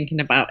even thinking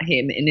about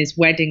him in his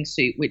wedding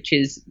suit, which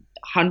is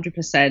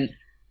 100%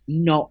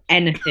 not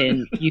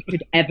anything you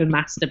could ever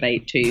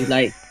masturbate to.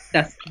 Like,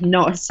 that's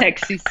not a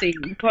sexy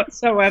scene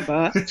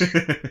whatsoever.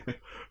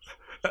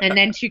 And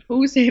then she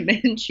calls him,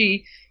 and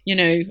she, you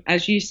know,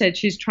 as you said,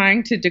 she's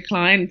trying to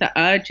decline the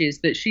urges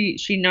that she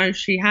knows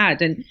she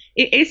had. And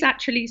it is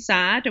actually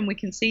sad, and we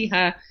can see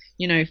her,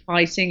 you know,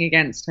 fighting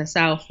against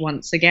herself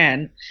once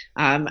again.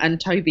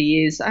 And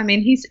Toby is, I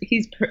mean, he's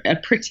a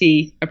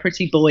pretty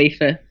boy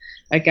for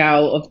a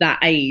girl of that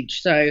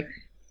age. So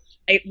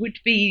it would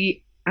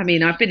be, I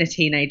mean, I've been a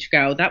teenage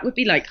girl. That would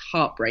be like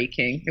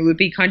heartbreaking. It would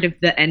be kind of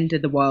the end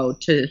of the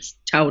world to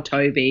tell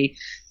Toby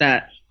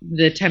that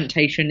the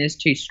temptation is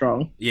too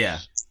strong. Yeah.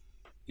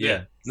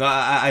 No,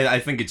 I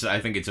think it's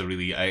a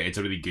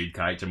really good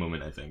character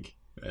moment. I think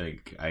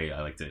I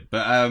liked it.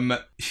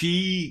 But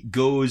she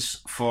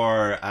goes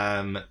for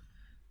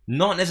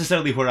not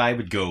necessarily where I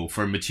would go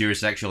for mature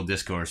sexual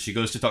discourse. She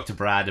goes to talk to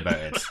Brad about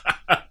it.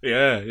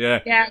 Yeah.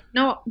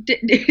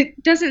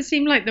 It doesn't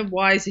seem like the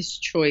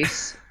wisest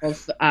choice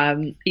of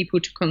people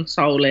to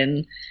console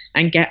in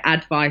and get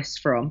advice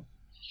from.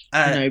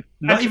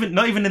 Not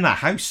even in that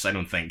house. I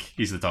don't think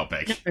he's the top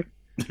pick.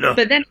 No.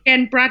 But then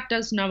again, Brad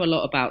does know a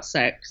lot about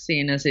sex,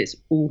 seeing as it's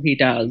all he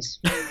does.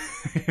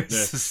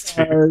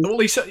 Well,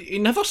 he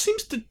never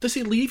seems to. Does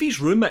he leave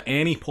his room at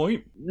any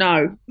point?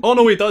 No. Oh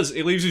no, he does.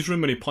 He leaves his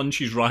room when he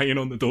punches Ryan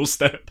on the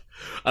doorstep.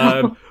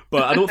 But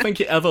I don't think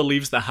he ever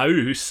leaves the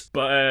house.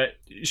 But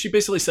she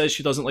basically says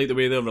she doesn't like the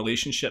way their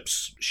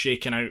relationship's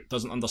shaking out,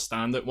 doesn't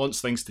understand it,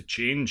 wants things to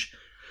change.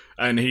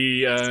 And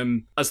he,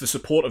 as the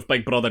supportive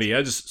big brother he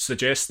is,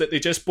 suggests that they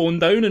just bone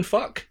down and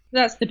fuck.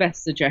 That's the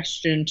best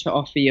suggestion to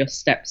offer your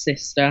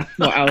stepsister.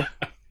 What else?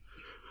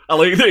 I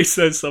like that he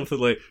says something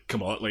like,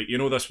 "Come on, like, you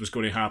know this was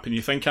going to happen.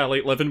 You think I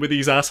like living with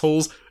these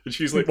assholes?" And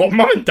she's like, "What,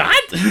 Mum and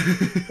Dad?"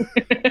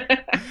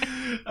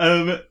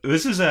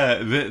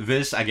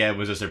 This again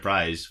was a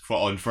surprise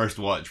on first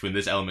watch when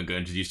this element got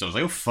introduced. I was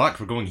like, "Oh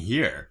fuck, we're going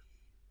here."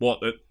 What,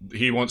 that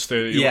he wants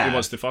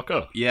to fuck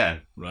her? Yeah,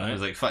 right. I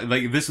was like,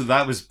 like this.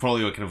 That was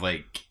probably what kind of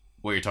like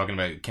what you're talking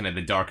about, kind of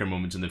the darker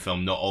moments in the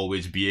film, not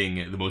always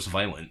being the most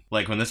violent.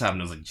 Like when this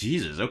happened, I was like,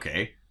 Jesus,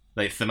 okay,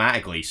 like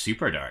thematically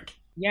super dark.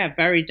 Yeah,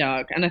 very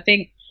dark. And I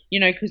think, you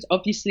know, because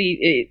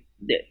obviously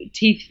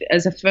Teeth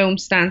as a film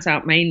stands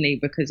out mainly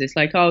because it's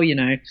like, oh, you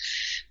know,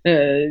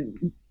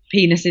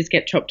 penises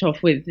get chopped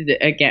off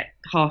get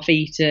half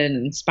eaten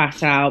and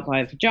spat out by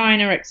a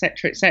vagina,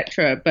 etc.,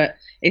 etc. But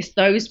it's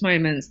those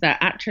moments that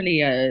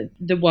actually are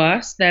the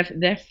worst.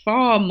 They're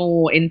far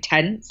more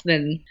intense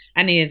than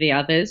any of the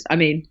others. I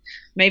mean,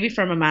 maybe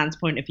from a man's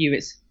point of view,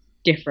 it's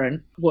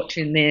different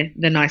watching the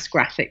nice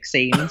graphic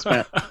scenes.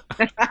 But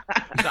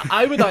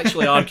I would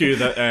actually argue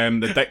that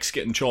the dicks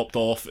getting chopped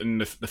off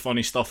and the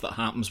funny stuff that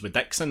happens with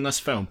dicks in this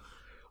film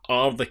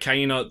are the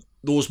kind of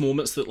those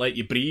moments that let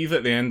you breathe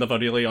at the end of a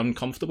really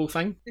uncomfortable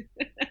thing.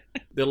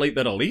 They're like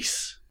the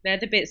release. they're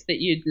the bits that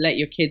you'd let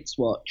your kids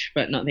watch,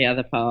 but not the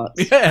other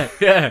parts.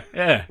 Yeah.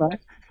 Right?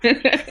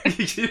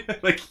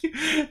 Like,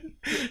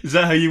 is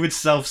that how you would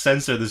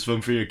self-censor this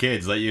film for your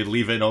kids? Like, you'd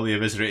leave in all the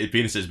eviscerated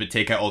penises, but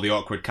take out all the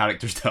awkward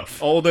character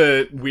stuff. All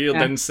the weird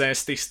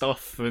incesty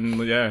stuff, and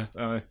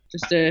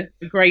Just a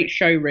great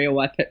show reel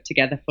I put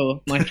together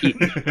for my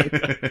future.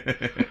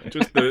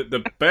 just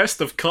the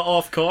best of Cut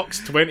Off Cocks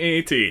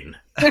 2018.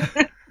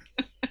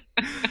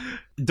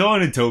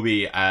 Dawn and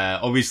Toby,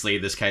 obviously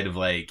this kind of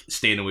like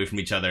staying away from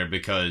each other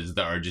because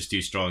they are just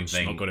too strong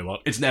thing. It's not going to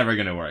work. It's never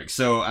going to work.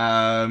 So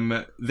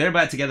they're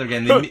back together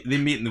again. They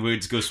meet in the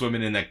woods, go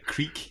swimming in a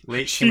creek,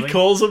 lake. She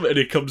calls him and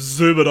he comes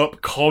zooming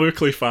up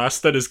comically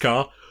fast in his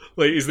car.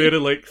 Like, he's there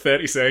in like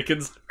 30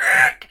 seconds.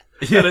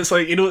 And it's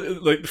like,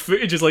 like the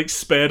footage is like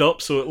sped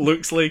up so it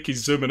looks like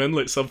he's zooming in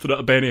like something out of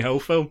a Benny Hill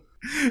film.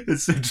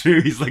 It's so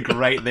true. He's like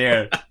right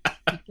there.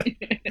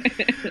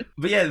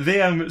 But yeah,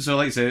 they so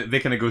like I said,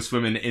 they kind of go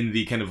swimming in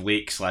the kind of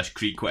lake /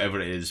 creek,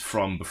 whatever it is,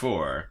 from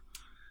before.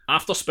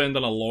 After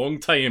spending a long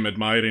time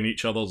admiring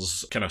each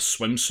other's kind of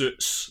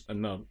swimsuits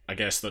and I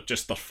guess they're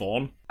just their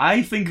form.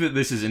 I think that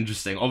this is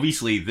interesting.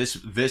 Obviously, this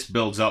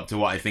builds up to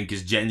what I think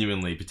is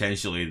genuinely,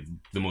 potentially,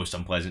 the most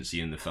unpleasant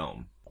scene in the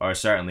film, or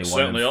certainly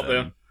one up them.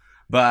 there.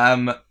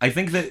 But I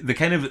think that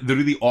the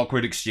really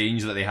awkward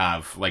exchange that they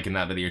have, like in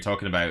that video you're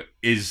talking about,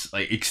 is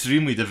like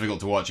extremely difficult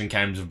to watch in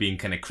terms of being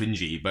kind of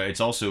cringy, but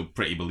it's also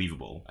pretty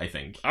believable, I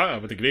think. I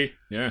would agree,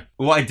 yeah.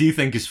 What I do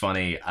think is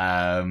funny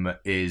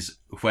is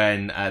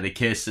when they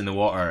kiss in the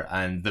water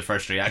and the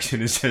first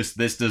reaction is just,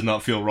 this does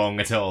not feel wrong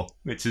at all,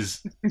 which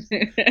is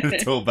a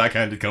total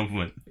backhanded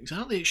compliment.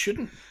 Exactly, it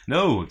shouldn't.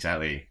 No,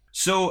 exactly.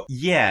 So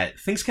yeah,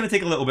 things kind of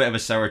take a little bit of a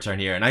sour turn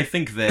here, and I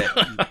think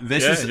that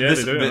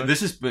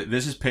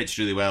this is pitched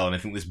really well, and I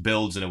think this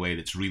builds in a way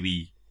that's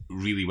really,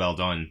 really well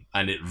done,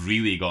 and it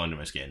really got under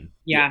my skin.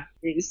 Yeah,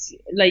 it's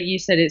like you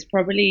said, it's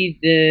probably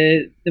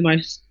the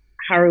most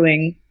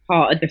harrowing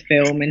part of the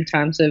film in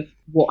terms of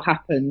what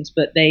happens,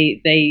 but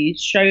they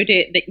showed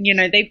it that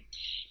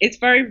it's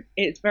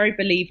very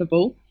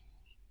believable,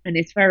 and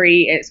it's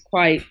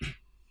quite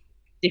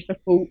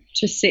difficult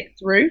to sit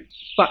through,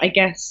 but I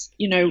guess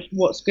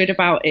what's good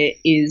about it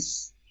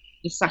is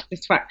the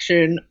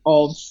satisfaction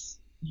of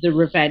the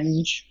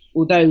revenge,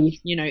 although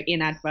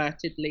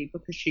inadvertently,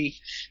 because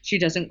she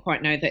doesn't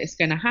quite know that it's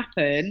going to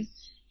happen.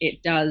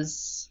 It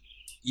does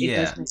make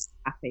her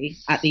happy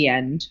at the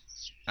end.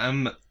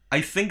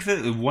 I think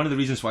that one of the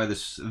reasons why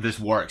this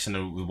works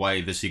and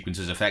why this sequence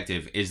is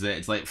effective is that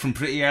it's like from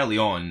pretty early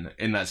on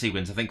in that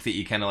sequence, I think that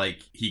he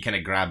kind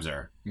of grabs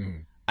her.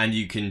 Mm-hmm. And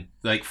you can,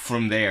 like,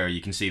 from there, you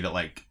can see that,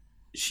 like,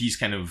 she's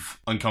kind of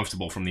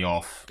uncomfortable from the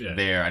off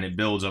there, and it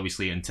builds,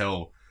 obviously,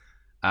 until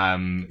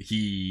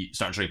he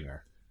starts raping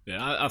her.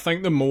 Yeah, I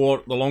think the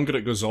longer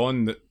it goes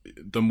on,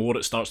 the more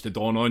it starts to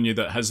dawn on you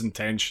that his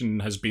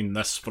intention has been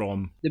this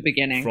from the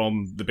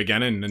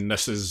beginning. And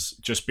this has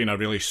just been a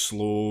really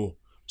slow,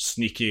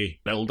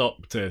 sneaky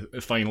build-up to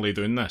finally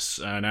doing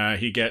this. And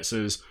he gets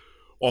his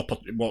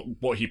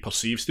what he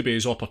perceives to be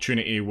his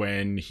opportunity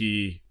when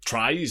he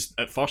tries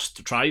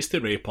to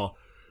rape her,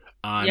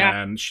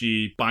 and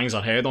she bangs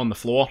her head on the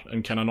floor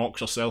and kind of knocks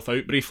herself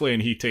out briefly,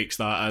 and he takes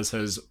that as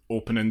his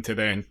opening to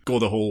then go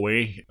the whole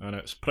way, and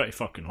it's pretty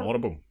fucking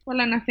horrible. Well,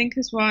 and I think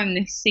as well in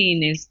this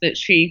scene is that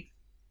she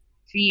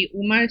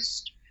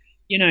almost,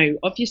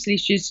 obviously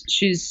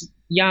she's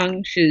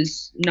young,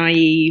 she's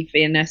naive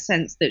in a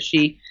sense that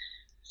she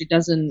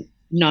doesn't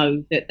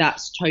know that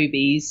that's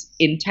Toby's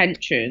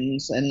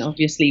intentions, and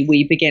obviously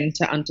we begin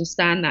to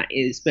understand that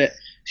is, but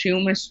she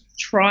almost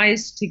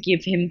tries to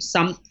give him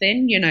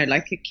something,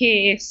 like a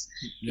kiss,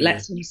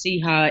 lets him see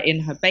her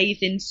in her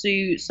bathing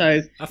suit,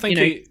 so I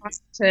think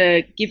tries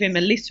to give him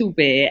a little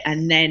bit,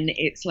 and then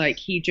it's like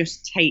he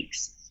just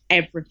takes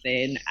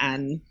everything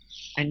and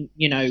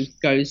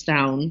goes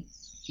down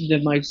the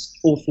most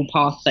awful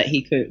path that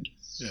he could.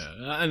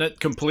 Yeah, and it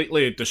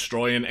completely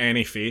destroying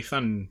any faith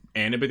in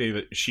anybody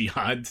that she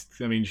had.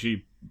 I mean,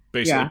 she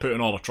basically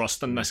putting all her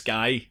trust in this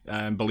guy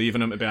and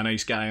believing him to be a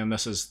nice guy, and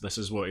this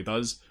is what he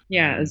does.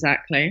 Yeah,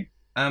 exactly.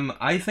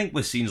 I think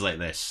with scenes like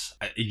this,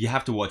 you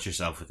have to watch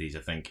yourself with these, I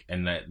think,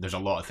 and that there's a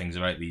lot of things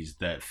about these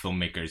that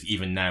filmmakers,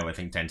 even now, I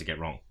think, tend to get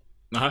wrong.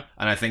 Uh-huh.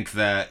 And I think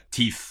that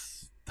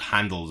Teeth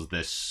handles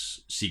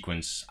this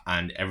sequence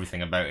and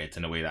everything about it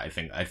in a way that I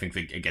think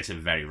that it gets it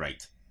very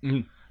right.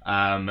 Mm-hmm.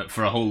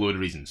 For a whole load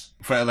of reasons.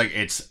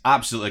 It's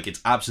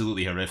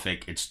absolutely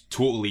horrific. It's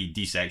totally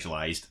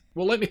desexualized.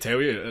 Well, let me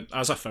tell you,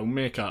 as a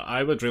filmmaker,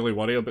 I would really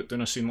worry about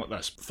doing a scene like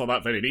this for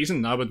that very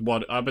reason. I would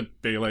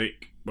be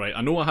like, right,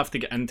 I know I have to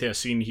get into a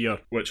scene here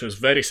which is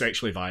very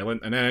sexually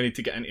violent, and then I need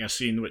to get into a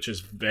scene which is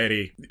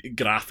very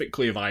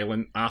graphically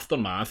violent,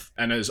 aftermath,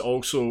 and is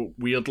also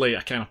weirdly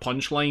a kind of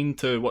punchline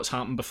to what's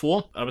happened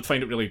before. I would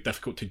find it really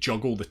difficult to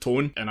juggle the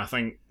tone, and I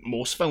think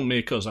most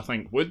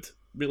filmmakers, would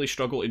really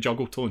struggle to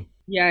juggle tone.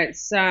 Yeah,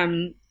 it's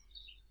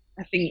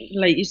I think,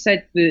 like you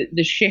said,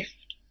 the shift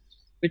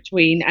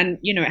between, and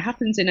you know, it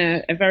happens in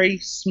a very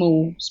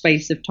small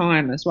space of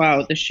time as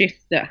well. The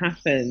shift that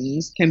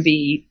happens can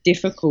be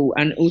difficult,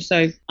 and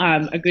also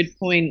a good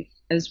point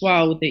as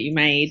well that you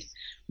made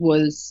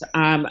was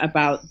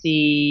about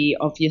the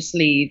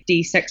obviously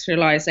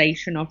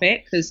desexualization of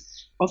it, because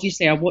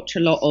obviously I watch a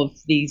lot of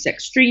these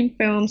extreme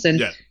films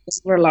and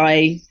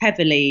rely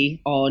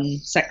heavily on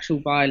sexual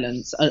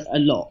violence a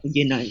lot.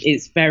 You know,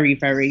 it's very,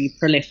 very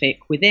prolific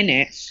within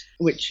it,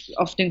 which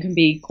often can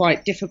be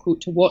quite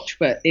difficult to watch,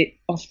 but it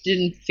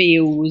often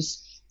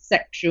feels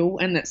sexual,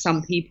 and that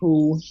some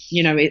people,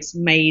 you know, it's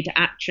made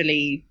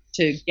actually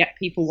to get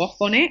people off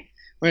on it.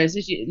 Whereas,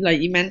 like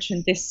you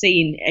mentioned, this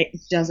scene, it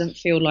doesn't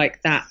feel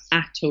like that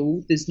at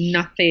all. There's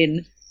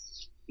nothing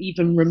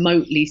even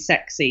remotely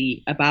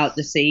sexy about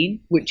the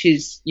scene, which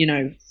is, you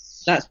know,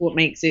 that's what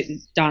makes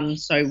it done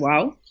so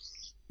well.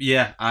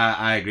 Yeah,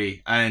 I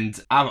agree.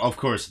 And of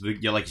course,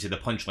 like you said, the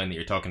punchline that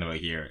you're talking about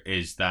here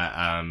is that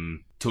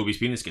Toby's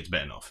penis gets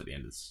bitten off at the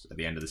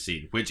end of the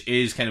scene, which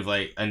is kind of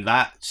like, and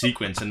that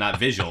sequence and that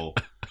visual,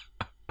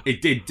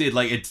 it did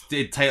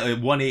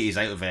 180s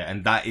out of it,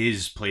 and that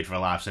is played for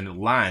laughs, and it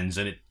lands,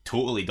 and it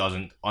totally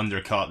doesn't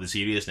undercut the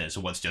seriousness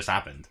of what's just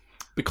happened.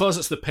 Because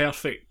it's the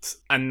perfect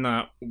in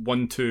that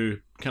 1-2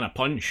 kind of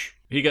punch.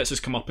 He gets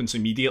his comeuppance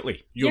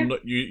immediately.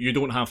 You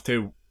don't have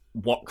to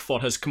work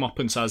for his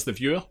comeuppance as the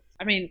viewer.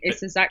 I mean,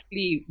 it's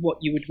exactly what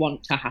you would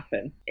want to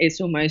happen.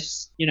 It's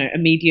almost, you know,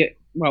 immediate.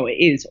 Well, it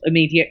is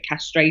immediate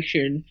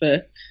castration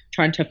for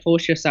trying to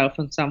force yourself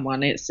on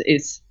someone. It's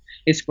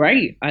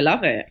great. I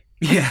love it.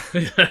 Yeah.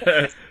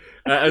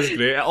 That is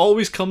great. It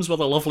always comes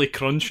with a lovely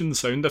crunching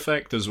sound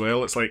effect as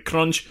well. It's like,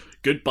 crunch,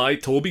 goodbye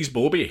Toby's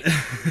Bobby.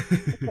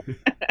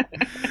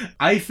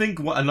 I think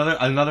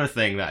another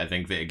thing that I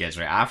think that it gets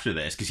right after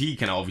this, because he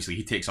kind of obviously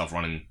he takes off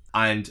running,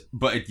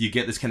 but you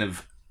get this kind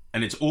of,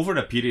 and it's over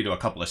a period of a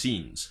couple of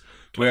scenes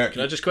where.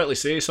 Can I just quickly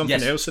say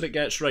something else that it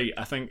gets right?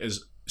 I think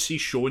is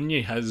showing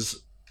you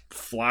his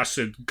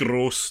flaccid,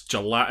 gross,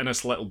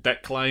 gelatinous little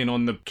dick lying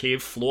on the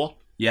cave floor.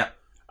 Yeah.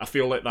 I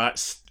feel like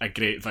that's a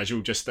great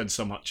visual, just in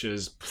so much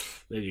as,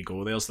 there you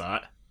go, there's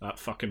that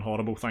fucking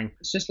horrible thing.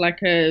 It's just like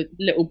a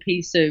little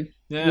piece of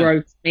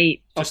gross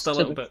meat. Just a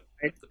little bit.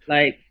 Side.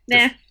 Like,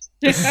 nah.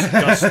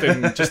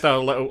 Disgusting, just a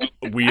little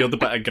weird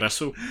bit of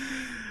gristle.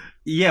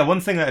 Yeah, one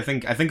thing that I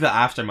think the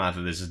aftermath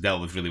of this is dealt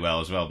with really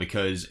well as well,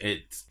 because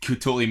it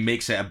totally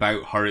makes it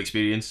about her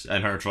experience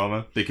and her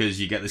trauma,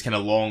 because you get this kind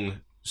of long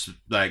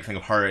like thing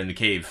of her in the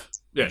cave,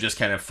 just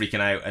kind of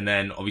freaking out, and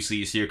then obviously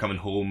you see her coming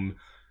home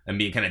and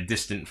being kind of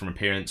distant from her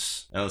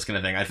parents and this kind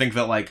of thing. I think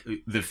that like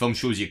the film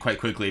shows you quite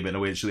quickly, but in a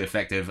way that's really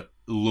effective,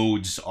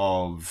 loads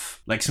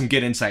of like some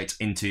good insights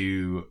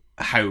into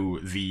how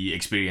the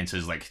experience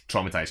has like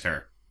traumatized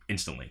her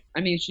instantly.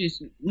 I mean,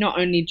 she's not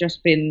only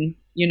just been,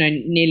 you know,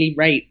 nearly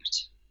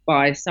raped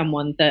by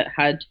someone that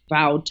had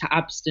vowed to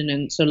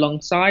abstinence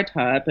alongside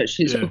her, but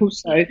she's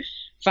also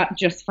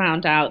just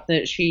found out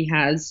that she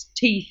has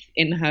teeth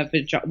in her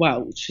vagina.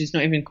 Well, she's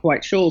not even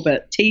quite sure,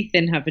 but teeth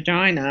in her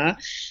vagina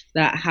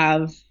that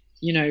have,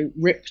 you know,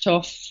 ripped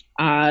off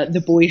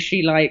the boy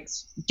she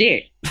likes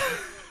dick.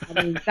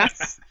 I mean,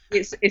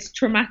 it's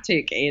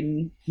traumatic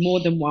in more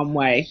than one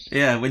way.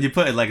 Yeah, when you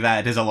put it like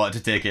that, it is a lot to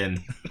take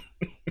in.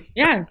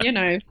 Yeah, you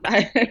know,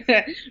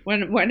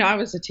 when I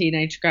was a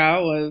teenage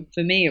girl,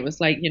 for me it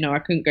was like, you know, I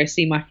couldn't go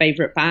see my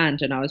favorite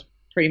band, and I was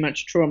pretty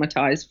much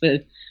traumatized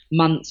for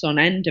months on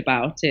end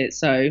about it.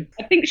 So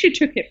I think she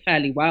took it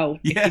fairly well.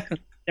 Yeah, if you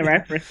consider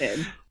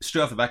everything.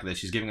 Straight off the back of this,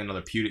 she's giving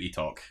another purity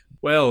talk.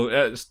 Well,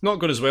 it's not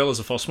going as well as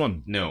the first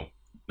one. No.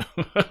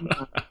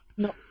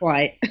 Not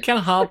quite. Kind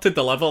of hard to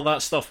deliver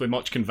that stuff with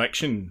much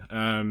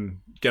conviction,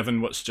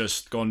 given what's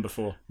just gone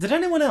before. Did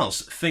anyone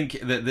else think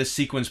that this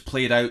sequence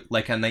played out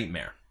like a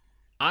nightmare?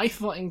 I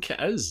think it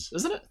is,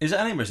 isn't it? Is it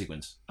a nightmare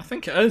sequence? I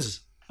think it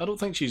is. I don't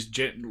think she's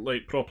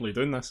like properly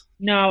doing this.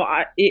 No,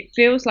 it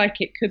feels like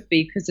it could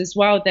be, because as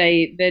well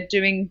they're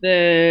doing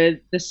the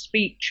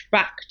speech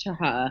back to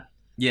her.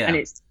 Yeah, and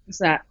it seems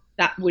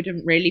that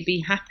wouldn't really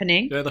be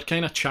happening. Yeah, they're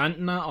kind of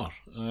chanting at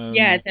her.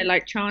 Yeah, they're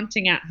like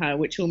chanting at her,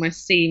 which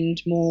almost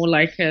seemed more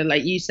like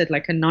like you said,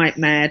 like a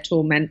nightmare,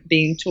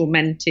 being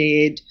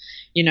tormented.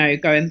 You know,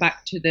 going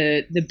back to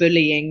the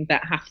bullying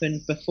that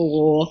happened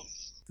before.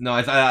 No,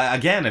 I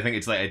think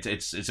it's like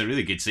it's a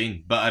really good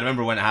scene. But I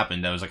remember when it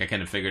happened, I was like, I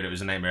kind of figured it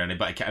was a nightmare,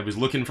 but I was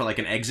looking for like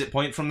an exit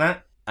point from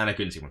that, and I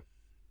couldn't see one.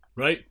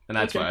 Right, and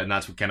that's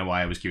kind of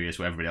why I was curious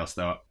what everybody else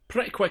thought.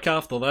 Pretty quick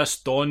after this,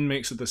 Dawn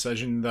makes a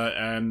decision that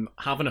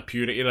having a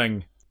purity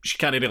ring, she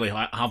can't really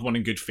have one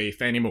in good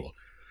faith anymore.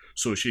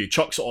 So she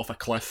chucks it off a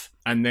cliff,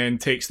 and then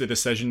takes the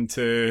decision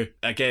to,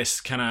 I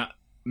guess, kind of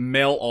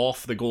melt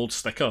off the gold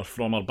sticker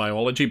from her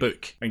biology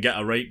book and get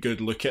a right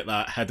good look at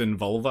that hidden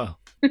vulva.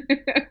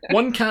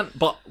 One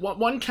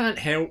can't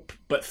help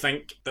but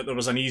think that there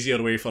was an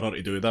easier way for her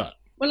to do that.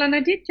 Well, and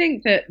I did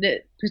think that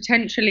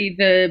potentially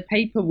the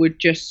paper would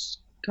just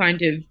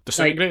kind of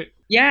Disintegrate?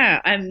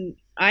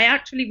 I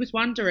actually was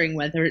wondering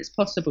whether it's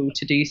possible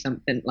to do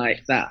something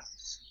like that,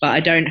 but I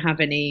don't have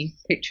any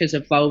pictures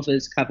of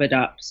vulvas covered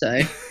up, so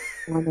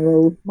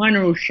mine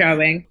are all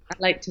showing. I'd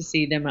like to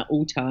see them at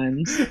all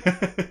times.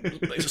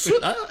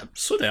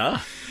 So they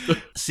are.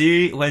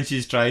 See, when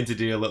she's trying to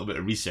do a little bit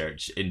of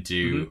research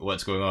into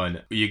what's going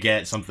on, you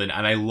get something,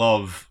 and I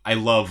love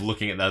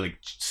looking at that, like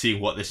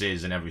seeing what this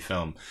is in every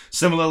film.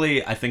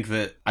 Similarly, I think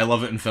that I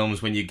love it in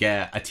films when you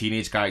get a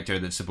teenage character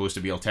that's supposed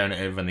to be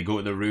alternative, and they go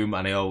to the room,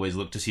 and I always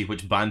look to see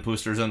which band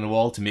poster's on the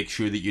wall to make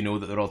sure that you know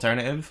that they're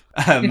alternative.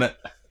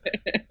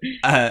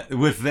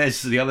 With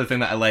this, the other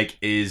thing that I like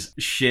is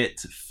shit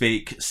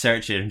fake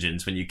search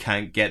engines when you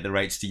can't get the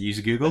rights to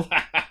use Google.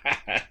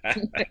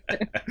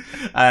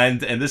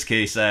 And in this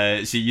case,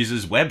 she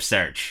uses web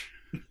search.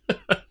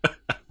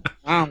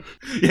 Wow.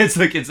 Yeah, it's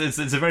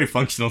a very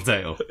functional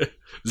title.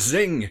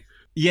 Zing.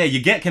 Yeah,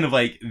 you get kind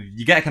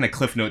of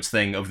Cliff Notes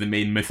thing of the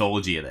main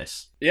mythology of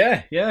this.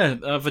 Yeah,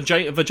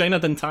 vagina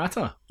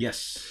dentata.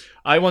 Yes.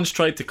 I once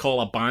tried to call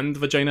a band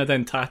Vagina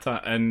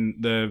Dentata in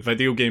the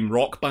video game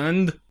Rock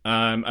Band,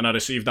 and I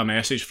received a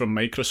message from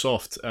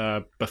Microsoft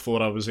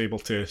before I was able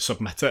to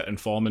submit it,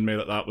 informing me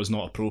that that was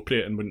not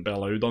appropriate and wouldn't be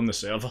allowed on the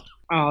server.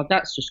 Oh,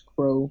 that's just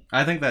cruel.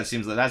 I think that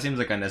seems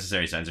like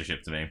unnecessary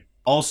censorship to me.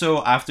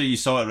 Also, after you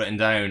saw it written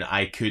down,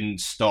 I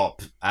couldn't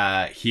stop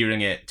hearing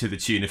it to the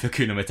tune of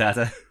Hakuna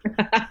Matata.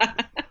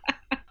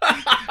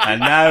 And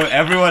now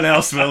everyone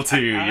else will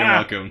too. You're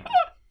welcome.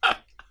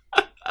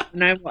 I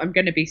know what I'm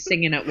going to be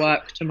singing at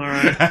work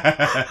tomorrow.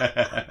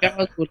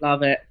 Girls will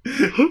love it.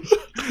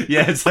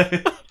 Yeah, it's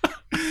like,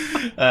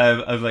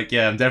 I'm like,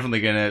 yeah, I'm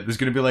definitely gonna. There's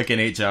gonna be like an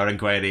HR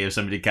inquiry if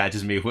somebody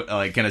catches me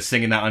like kind of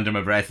singing that under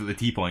my breath at the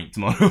tea point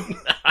tomorrow.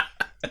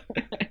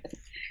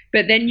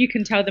 But then you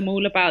can tell them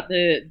all about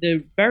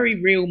the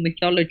very real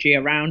mythology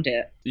around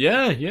it.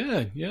 Yeah,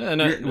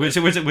 and which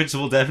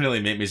will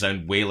definitely make me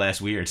sound way less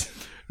weird.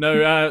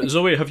 Now,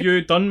 Zoe, have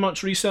you done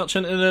much research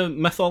into the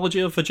mythology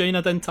of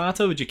Vagina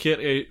Dentata? Would you care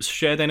to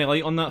shed any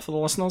light on that for the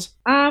listeners?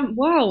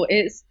 Well,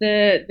 it's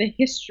the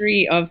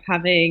history of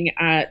having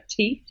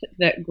teeth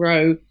that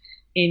grow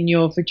in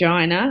your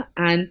vagina,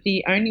 and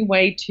the only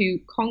way to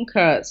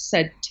conquer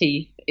said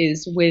teeth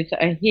is with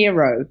a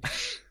hero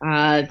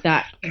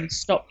that can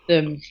stop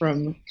them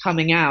from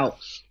coming out.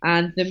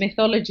 And the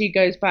mythology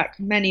goes back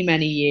many,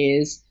 many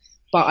years.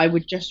 But I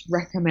would just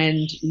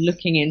recommend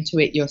looking into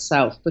it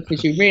yourself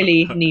because you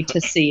really need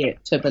to see it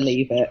to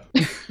believe it.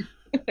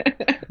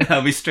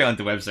 I'll be straight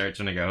onto web search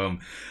when I go home.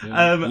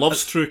 Yeah.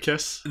 Love's true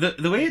kiss.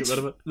 The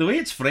way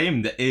it's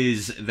framed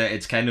is that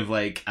it's kind of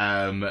like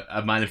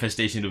a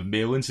manifestation of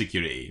male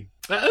insecurity.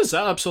 It is.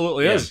 That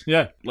absolutely is.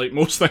 Yeah, like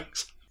most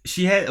things.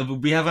 We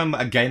have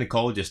a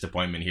gynecologist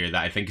appointment here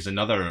that I think is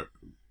another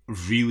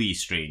really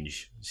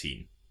strange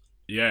scene.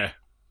 Yeah.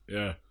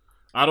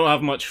 I don't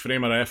have much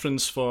frame of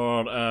reference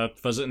for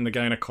visiting the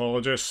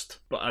gynecologist,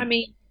 but I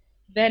mean,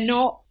 they're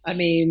not. I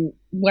mean,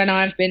 when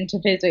I've been to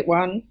visit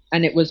one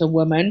and it was a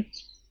woman,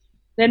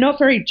 they're not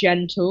very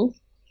gentle.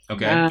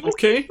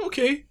 Okay.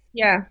 Okay.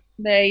 Yeah,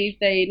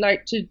 they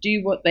like to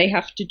do what they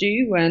have to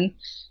do, and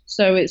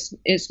so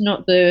it's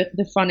not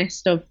the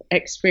funnest of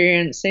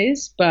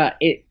experiences, but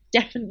it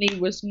definitely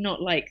was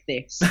not like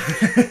this.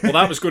 Well,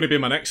 that was going to be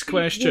my next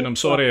question. I'm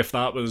sorry if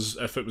it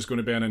was going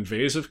to be an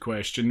invasive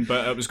question,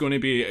 but it was going to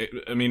be,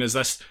 I mean, is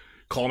this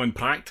common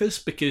practice?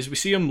 Because we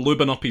see him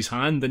lubing up his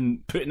hand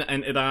and putting it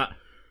into that,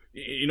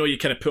 you know, you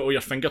kind of put all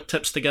your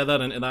fingertips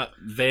together into that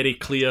very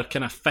clear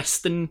kind of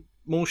fisting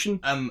motion.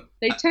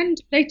 They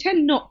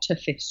tend not to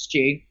fist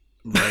you.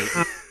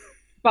 Right.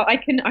 But I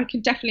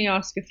can definitely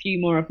ask a few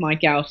more of my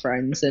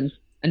girlfriends and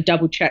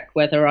double check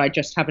whether I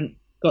just haven't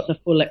got the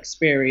full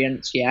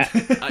experience yet.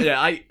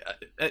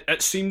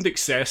 It seemed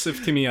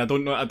excessive to me. I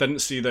don't know. I didn't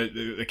see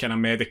the kind of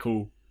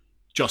medical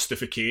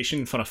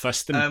justification for a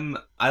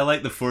fisting. I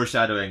like the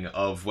foreshadowing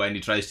of when he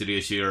tries to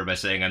reassure her by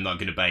saying, "I'm not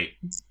going to bite."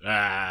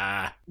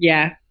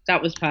 Yeah,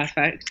 that was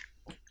perfect.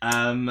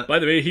 By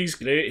the way, he's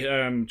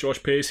great.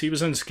 Josh Pace. He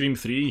was in Scream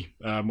 3,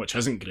 which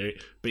isn't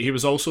great, but he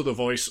was also the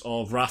voice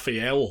of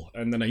Raphael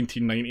in the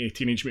 1990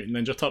 Teenage Mutant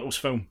Ninja Turtles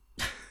film.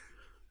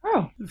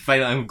 Oh,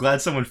 I'm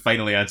glad someone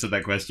finally answered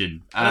that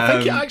question.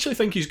 I actually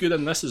think he's good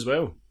in this as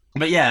well.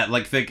 But yeah,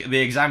 like the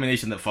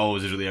examination that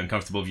follows is really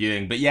uncomfortable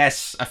viewing. But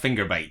yes, a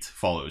finger bite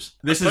follows.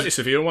 This is a pretty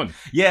severe one.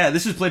 Yeah,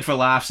 this is played for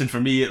laughs, and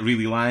for me, it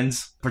really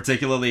lands.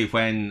 Particularly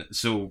when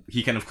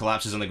he kind of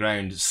collapses on the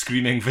ground,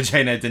 screaming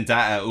 "Vagina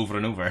Dentata" over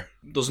and over.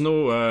 There's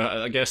no,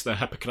 I guess, the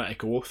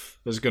Hippocratic Oath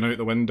has gone out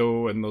the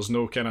window, and there's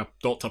no kind of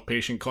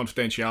doctor-patient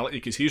confidentiality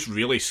because he's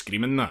really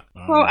screaming that.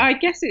 Well, I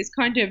guess it's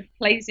kind of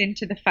plays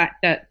into the fact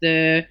that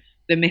the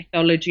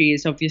mythology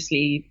is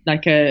obviously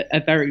like a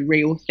very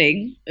real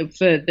thing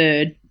for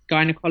the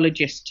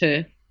gynecologist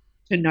to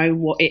to know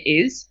what it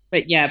is.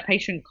 But yeah,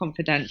 patient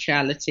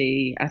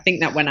confidentiality, I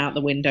think that went out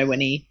the window when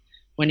he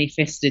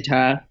fisted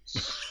her.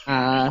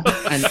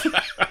 And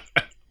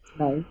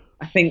no,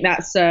 I think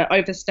that's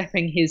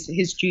overstepping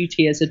his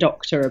duty as a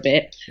doctor a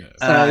bit. Yeah.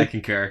 So I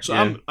concur. So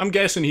yeah. I'm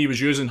guessing he was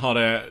using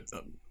her,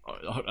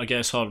 I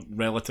guess her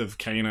relative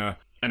kind of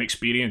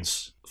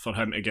inexperience for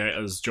him to get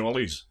his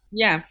jollies.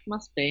 yeah,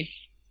 must be.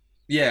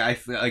 Yeah,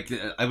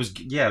 I was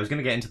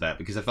gonna get into that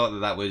because I thought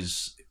that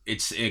was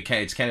it's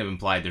kind of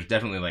implied. There's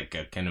definitely like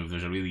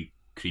there's a really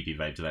creepy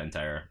vibe to that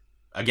entire.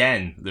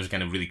 Again, there's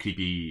kind of really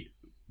creepy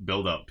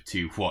build up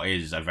to what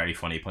is a very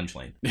funny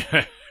punchline.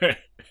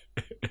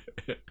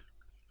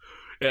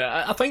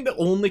 Yeah, I think the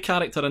only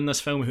character in this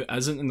film who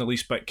isn't in the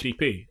least bit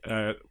creepy,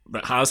 that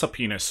has a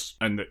penis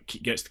and that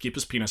gets to keep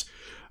his penis,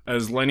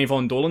 is Lenny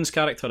Von Dolen's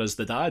character as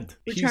the dad.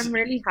 Which I'm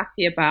really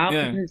happy about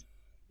Yeah. because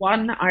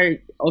one,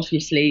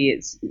 obviously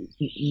it's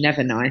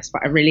never nice,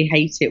 but I really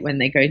hate it when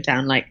they go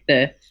down like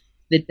the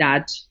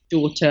dad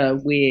daughter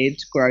weird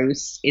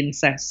gross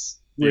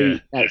incest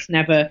route. Yeah. That's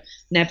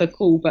never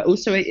cool. But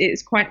also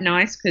it's quite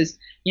nice because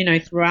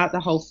throughout the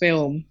whole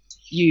film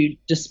you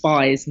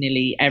despise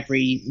nearly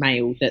every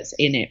male that's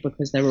in it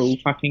because they're all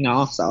fucking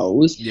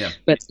arseholes. Yeah.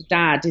 But the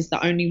dad is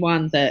the only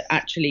one that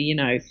actually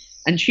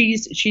and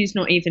she's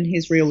not even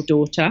his real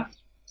daughter,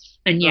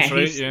 and yet That's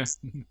right, he's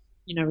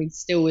yeah. he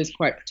still is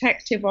quite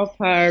protective of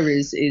her,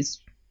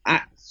 is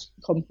acts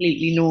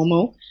completely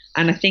normal.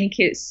 And I think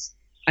it's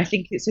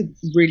a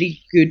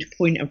really good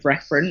point of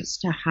reference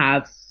to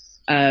have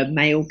a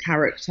male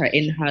character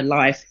in her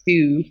life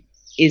who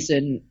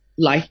isn't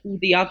like all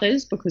the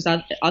others, because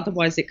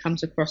otherwise it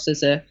comes across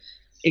as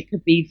it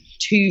could be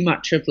too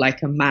much of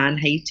like a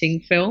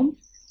man-hating film,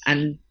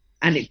 and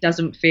it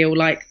doesn't feel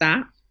like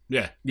that.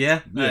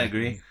 Yeah, I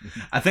agree.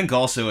 I think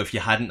also if you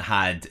hadn't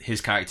had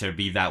his character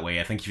be that way,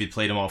 I think if you'd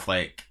played him off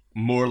like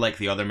more like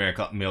the other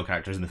male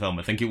characters in the film,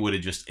 I think it would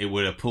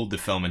have pulled the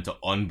film into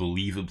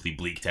unbelievably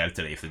bleak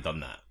territory if they'd done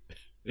that.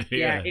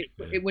 Yeah,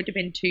 it would have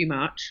been too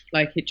much.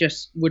 Like it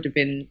just would have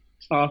been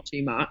far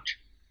too much.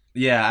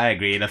 Yeah, I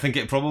agree, and I think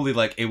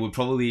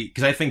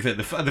because I think that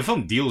the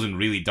film deals in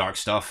really dark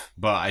stuff,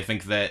 but I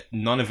think that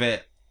none of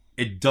it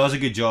does a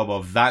good job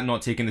of that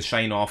not taking the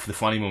shine off the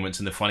funny moments,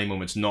 and the funny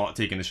moments not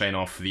taking the shine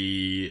off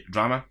the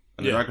drama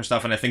and the darker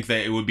stuff, and I think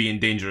that it would be in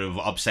danger of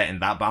upsetting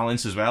that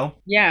balance as well.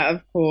 Yeah,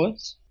 of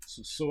course.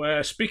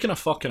 So speaking of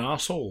fucking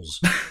assholes,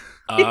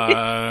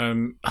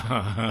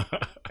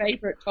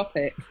 Favorite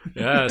topic.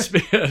 yeah,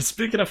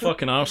 speaking of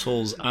fucking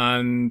arseholes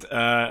and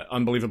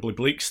unbelievably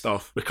bleak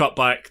stuff, we cut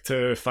back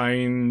to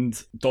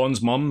find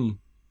Don's mum,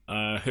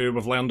 who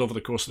we've learned over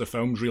the course of the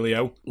film is really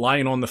ill,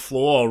 lying on the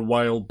floor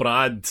while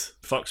Brad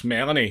fucks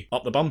Melanie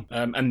up the bum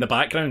in the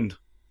background,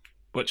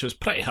 which is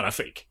pretty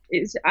horrific.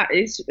 It's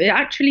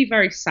actually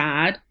very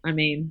sad. I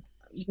mean,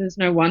 there's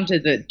no wonder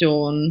that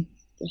Dawn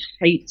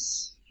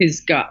hates his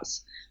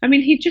guts. I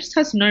mean, he just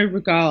has no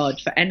regard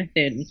for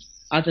anything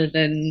other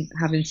than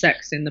having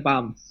sex in the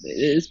bum.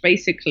 It's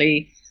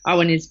basically,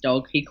 and his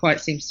dog. He quite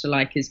seems to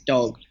like his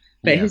dog,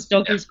 but his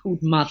dog is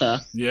called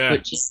Mother. Yeah.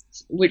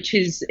 Which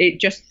is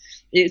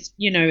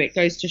it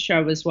goes to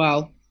show as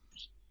well,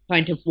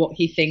 kind of what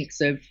he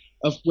thinks of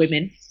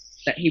women,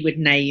 that he would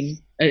name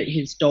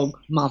his dog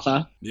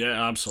Mother.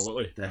 Yeah,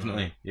 absolutely,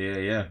 definitely.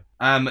 Yeah.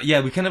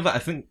 We kind of, I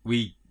think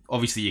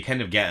obviously you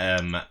kind of get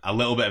a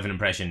little bit of an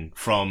impression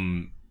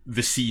from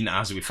the scene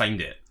as we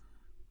find it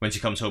when she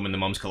comes home and the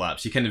mum's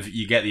collapsed.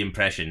 You get the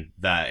impression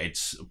that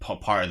it's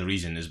part of the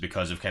reason is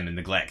because of kind of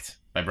neglect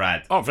by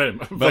Brad. Oh, very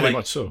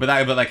much so. But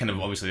that kind of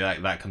obviously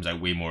that comes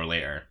out way more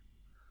later.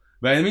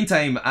 But in the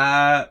meantime,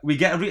 we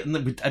get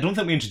I don't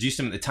think we introduced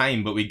him at the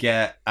time, but we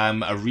get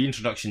a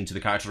reintroduction to the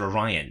character of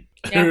Ryan.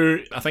 Yeah. Who,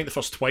 I think the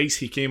first twice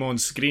he came on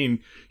screen,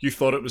 you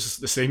thought it was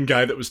the same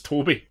guy that was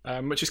Toby,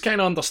 which is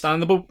kind of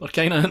understandable or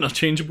kind of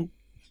interchangeable.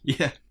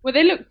 Yeah. Well,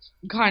 they look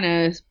kind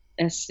of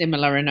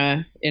similar in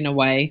a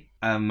way.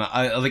 I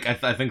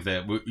think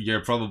that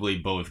you're probably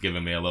both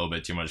giving me a little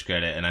bit too much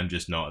credit, and I'm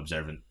just not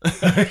observant.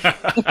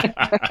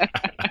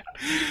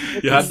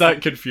 You had that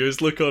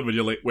confused look on when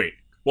you're like, wait,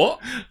 what?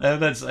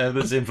 That's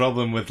the same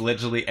problem with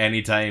literally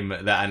any time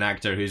that an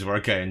actor whose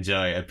work I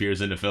enjoy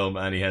appears in a film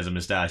and he has a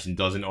moustache and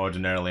doesn't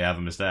ordinarily have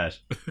a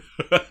moustache.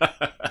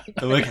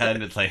 I look at it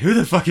and it's like, who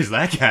the fuck is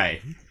that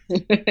guy?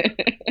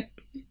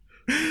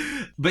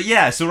 But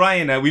yeah, so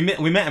Ryan, we met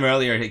him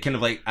earlier, kind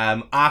of like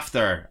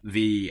after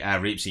the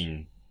rape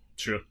scene.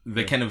 Sure.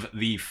 Kind of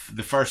the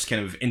first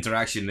kind of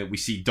interaction that we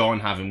see Dawn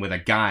having with a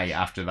guy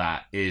after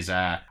that is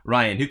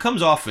Ryan, who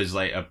comes off as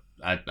like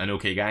an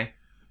okay guy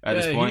at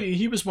this point.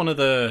 He was one of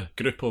the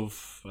group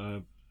of.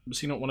 Was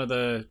he not one of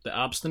the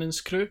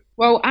abstinence crew?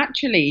 Well,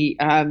 actually,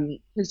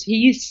 because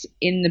he's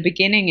in the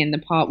beginning in the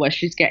part where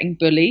she's getting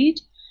bullied,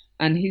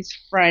 and his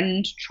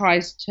friend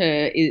tries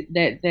to.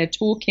 They're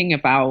talking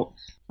about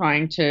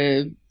trying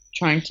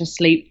to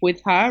sleep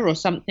with her or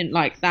something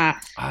like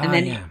that, and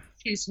then he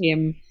pushes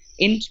him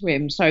into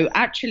him. So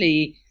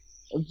actually,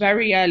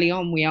 very early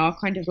on, we are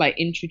kind of like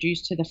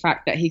introduced to the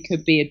fact that he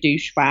could be a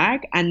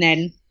douchebag, and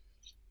then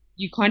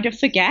you kind of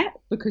forget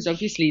because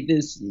obviously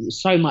there's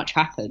so much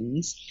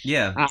happens.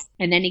 Yeah.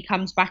 And then he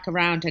comes back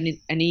around and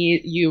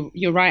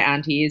you're right,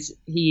 and he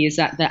is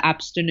at the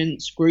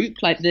abstinence group,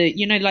 like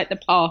like the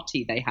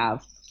party they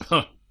have.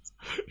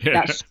 Yeah.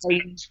 That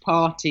strange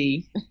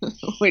party,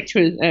 which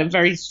was a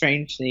very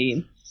strange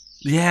scene.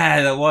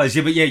 Yeah, that was.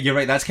 Yeah, but yeah, you're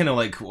right. That's kind of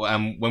like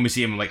when we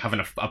see him like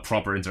having a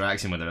proper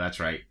interaction with her. That's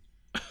right.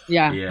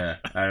 Yeah. Yeah,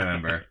 I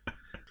remember.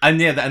 And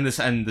yeah, and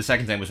the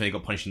second time was when he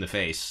got punched in the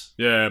face.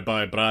 Yeah,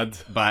 by Brad.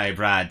 By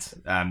Brad,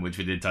 which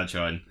we did touch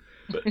on.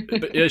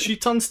 But yeah, she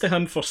turns to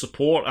him for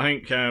support.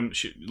 I think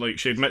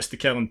she admits to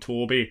killing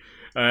Toby,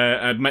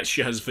 admits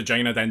she has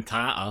vagina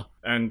dentata,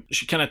 and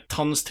she kind of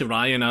turns to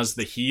Ryan as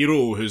the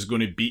hero who's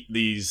going to beat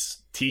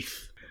these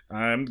teeth.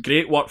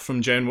 Great work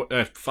from Jess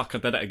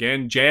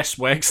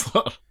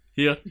Wexler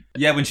here.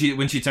 Yeah, when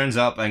she turns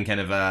up and kind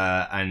of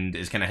and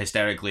is kind of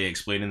hysterically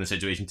explaining the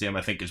situation to him,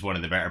 I think is one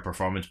of the better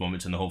performance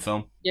moments in the whole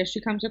film. Yeah,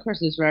 she comes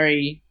across as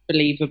very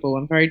believable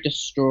and very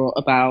distraught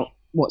about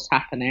what's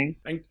happening.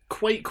 And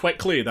quite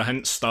quickly, the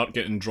hints start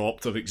getting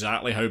dropped of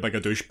exactly how big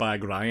a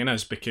douchebag Ryan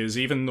is, because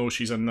even though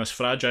she's in this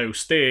fragile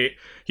state,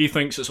 he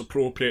thinks it's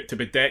appropriate to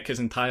bedeck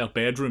his entire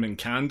bedroom in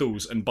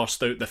candles and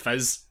burst out the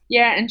fizz.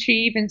 Yeah, and she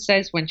even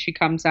says when she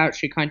comes out,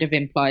 she kind of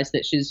implies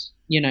that she's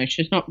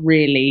not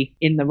really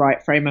in the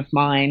right frame of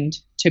mind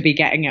to be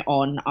getting it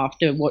on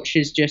after what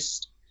she's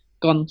just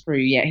gone through,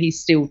 yet he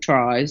still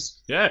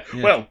tries. Yeah,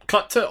 well,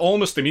 cut to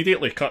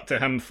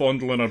him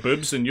fondling her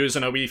boobs and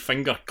using a wee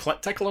finger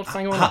clit tickler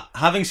thing on her.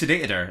 Having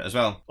sedated her as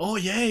well. Oh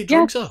yeah, he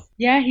drugs her.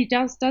 Yeah, he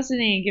does,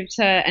 doesn't he? He gives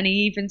her, and he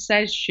even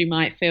says she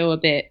might feel a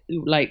bit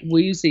like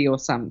woozy or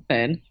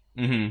something.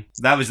 Mm-hmm.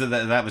 That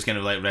was kind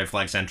of like red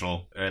flag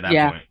central at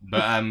that point.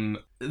 But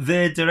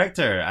the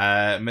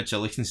director, Mitchell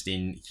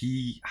Lichtenstein,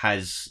 he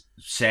has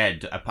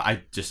said,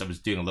 I was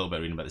doing a little bit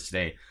of reading about this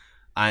today,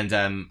 and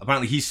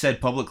apparently he's said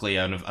publicly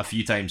a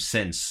few times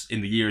since,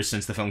 in the years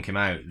since the film came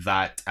out,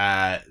 that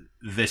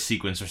this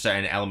sequence or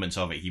certain elements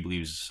of it he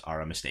believes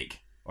are a mistake,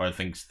 or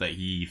thinks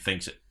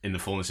in the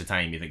fullness of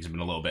time he thinks have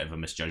been a little bit of a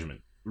misjudgment.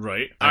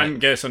 Right. I'm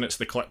guessing it's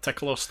the clit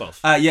tickler stuff.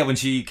 Yeah, when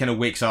she kind of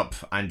wakes up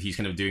and he's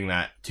kind of doing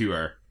that to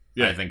her.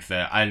 Yeah. I think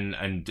that, and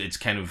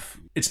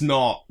it's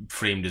not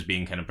framed as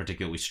being kind of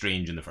particularly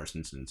strange in the first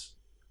instance.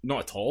 Not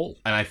at all.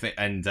 And I think,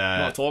 not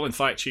at all. In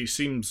fact, she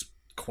seems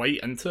quite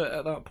into it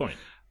at that point.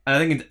 And I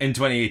think in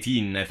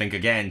 2018, I think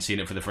again seeing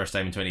it for the first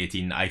time in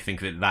 2018, I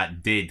think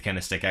that did kind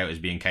of stick out as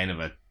being kind of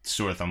a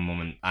sore thumb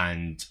moment,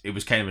 and it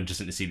was kind of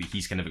interesting to see that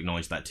he's kind of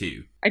acknowledged that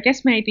too. I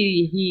guess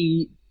maybe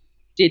he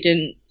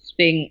didn't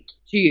think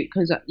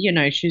because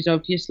she's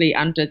obviously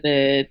under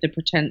the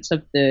pretense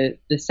of the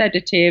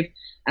sedative.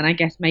 And I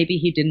guess maybe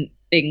he didn't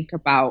think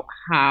about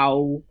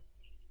how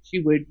she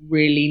would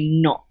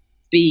really not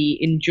be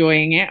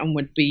enjoying it and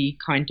would be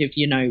kind of,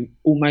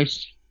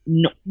 almost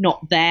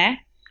not there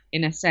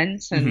in a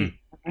sense. And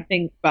I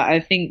think,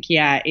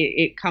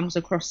 it comes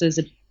across as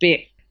a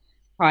bit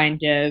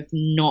kind of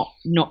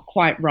not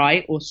quite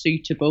right or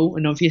suitable.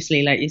 And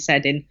obviously, like you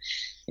said,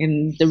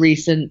 in the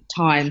recent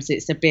times,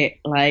 it's a bit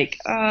like,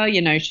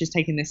 she's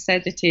taking this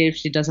sedative,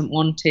 she doesn't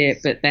want it,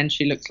 but then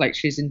she looks like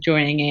she's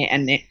enjoying it,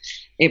 and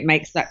it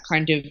makes that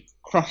kind of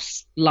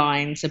cross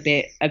lines a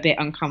bit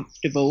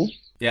uncomfortable.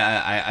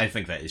 Yeah, I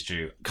think that is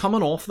true.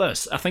 Coming off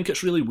this, I think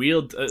it's really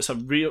weird. It's a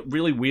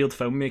really weird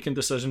filmmaking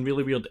decision,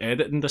 really weird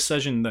editing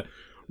decision that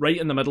right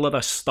in the middle of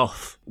this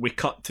stuff, we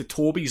cut to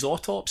Toby's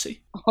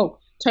autopsy. Oh,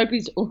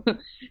 Toby's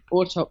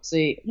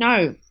autopsy.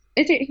 No,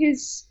 is it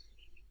his...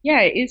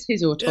 Yeah, it is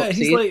his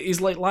autopsy. Yeah, he's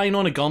like lying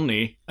on a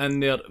gurney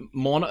and they're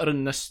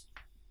monitoring this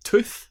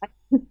tooth.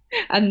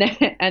 and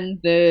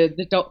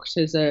the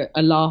doctors are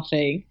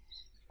laughing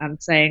and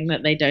saying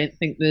that they don't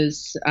think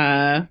there's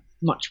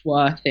much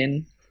worth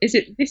in. Is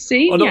it this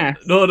scene? Oh, no, yeah.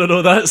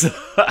 No. That's.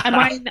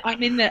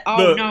 I'm in the.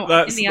 Oh no,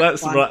 that's in the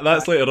other one. Right.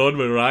 That's later on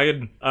with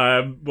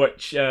Ryan.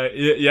 Which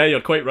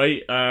you're quite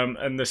right.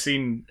 In the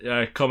scene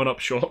coming up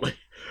shortly,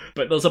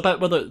 but there's a bit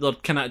where they're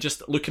kind of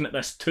just looking at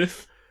this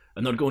tooth.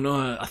 And they're going,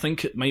 I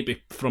think it might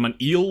be from an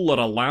eel or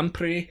a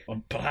lamprey,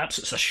 or perhaps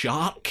it's a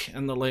shark.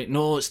 And they're like,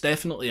 no, it's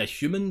definitely a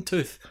human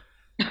tooth.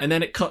 And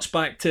then it cuts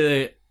back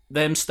to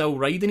them still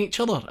riding each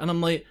other. And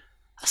I'm like,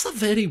 that's a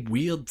very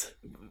weird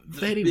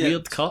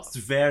cut. It's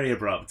very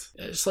abrupt.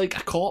 It's like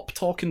a cop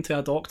talking to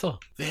a doctor.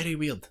 Very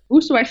weird.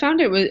 Also, I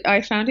found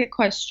it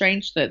quite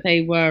strange that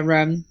they were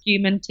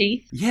human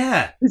teeth.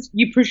 Yeah.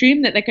 You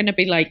presume that they're going to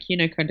be like,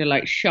 kind of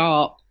like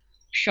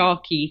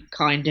sharky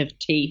kind of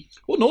teeth.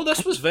 Well, no,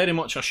 this was very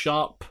much a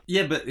sharp.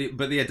 Yeah, but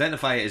they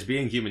identify it as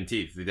being human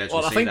teeth. They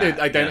I think they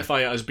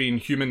identify it as being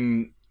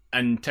human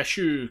in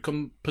tissue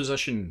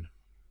composition.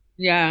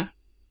 Yeah.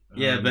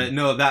 Yeah, but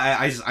no, that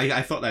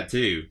I thought that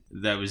too.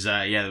 That was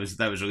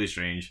that was really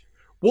strange.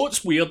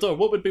 What's weirder?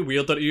 What would be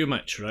weirder to you,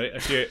 Mitch? Right?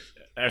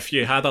 If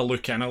you had a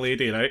look in a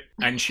lady, right,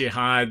 and she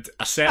had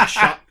a set of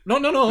shark. No.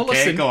 Okay,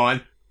 listen. Go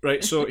on.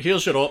 Right. So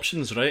here's your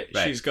options. Right.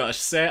 She's got a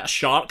set of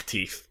shark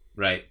teeth.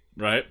 Right.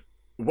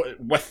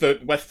 With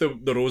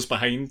the rows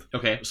behind,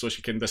 okay, so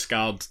she can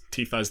discard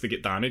teeth as they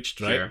get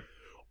damaged, right? Sure.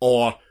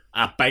 Or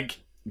a big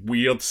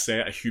weird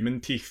set of human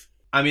teeth.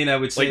 I mean, I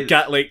would say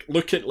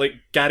Look at like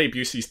Gary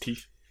Busey's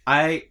teeth.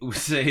 I would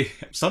say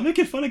stop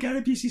making fun of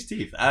Gary Busey's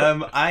teeth.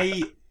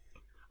 I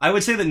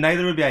would say that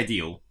neither would be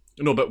ideal.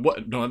 No, but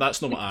what? No,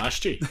 that's not what I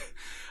asked you.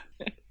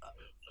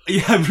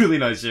 Yeah, I'm really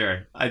not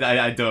sure. I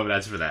don't have an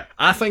answer for that.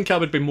 I think I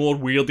would be more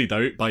weirded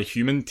out by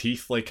human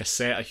teeth, like a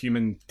set of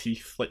human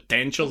teeth, like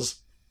dentures.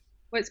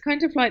 Well, it's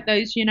kind of like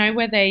those,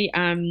 where they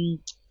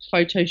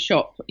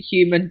Photoshop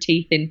human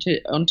teeth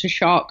onto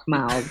shark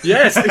mouths.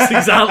 Yes, it's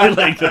exactly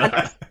like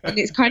that. And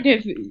it's kind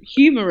of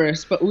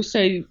humorous, but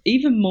also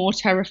even more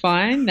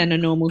terrifying than a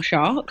normal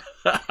shark.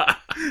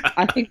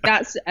 I think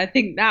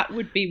that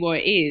would be what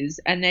it is.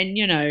 And then,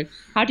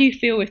 how do you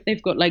feel if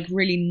they've got like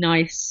really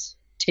nice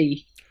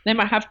teeth? They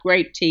might have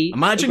great teeth.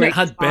 Imagine it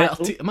had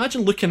better teeth.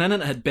 Imagine looking in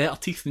and it had better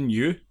teeth than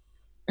you.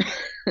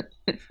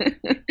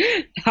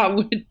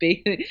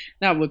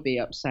 That would be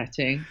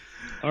upsetting.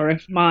 Or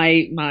if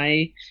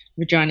my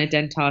vagina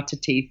dentata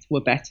teeth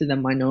were better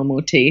than my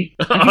normal teeth.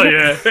 Oh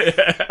yeah.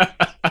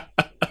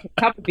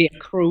 That would be a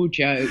cruel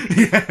joke.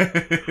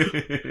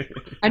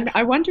 And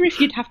I wonder if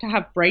you'd have to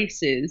have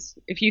braces.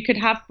 If you could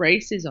have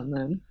braces on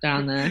them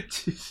down there.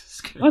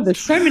 Oh, there's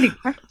so many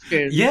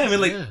questions. Yeah, I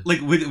mean,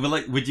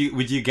 would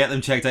you get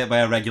them checked out by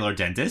a regular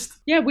dentist?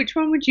 Yeah, which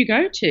one would you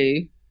go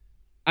to?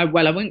 I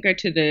wouldn't go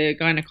to the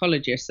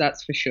gynecologist,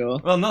 that's for sure.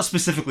 Well, not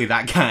specifically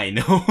that guy,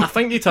 no. I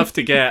think you'd have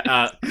to get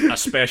a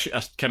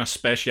kind of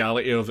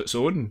speciality of its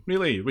own,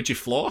 really. Would you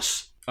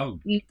floss? Oh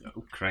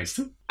Christ.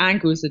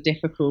 Angles are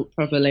difficult,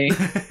 probably.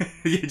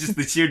 Yeah, just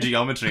the sheer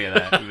geometry of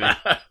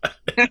that.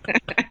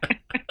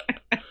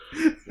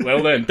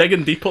 Well then,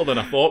 digging deeper than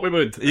I thought we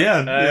would.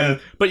 Yeah.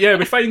 But yeah,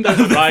 we find out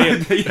that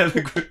Ryan...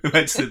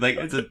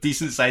 it's a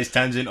decent-sized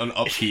tangent on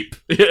upkeep.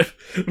 Yeah,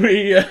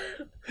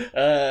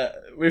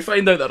 we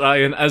find out that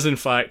Ryan is in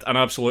fact an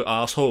absolute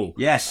asshole.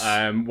 Yes.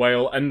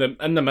 While in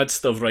the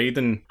midst of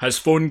riding, his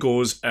phone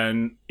goes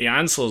and he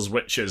answers,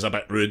 which is a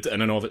bit rude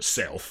in and of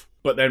itself.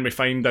 But then we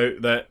find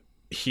out that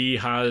he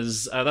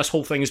has this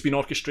whole thing has been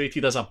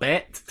orchestrated as a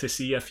bet to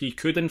see if he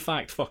could in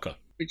fact fuck her,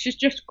 which is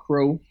just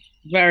cruel,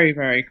 very,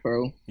 very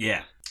cruel.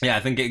 Yeah. Yeah, I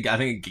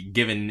think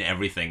given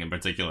everything in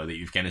particular that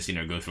you've kind of seen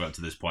her go through up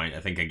to this point, I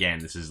think again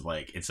this is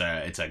like it's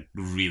a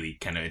really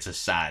it's a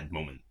sad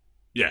moment.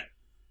 Yeah.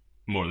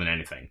 More than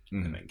anything,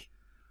 I think.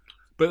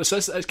 But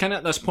it's kind of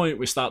at this point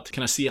we start to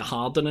kind of see it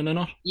hardening in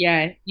her.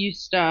 Yeah, you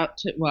start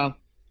to, well,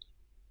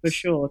 for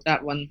sure,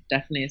 that one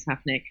definitely is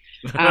happening.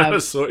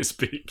 So to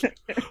speak.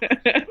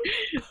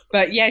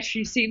 But yeah,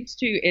 she seems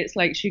to, it's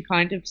like she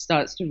kind of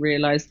starts to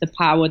realise the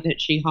power that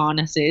she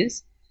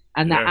harnesses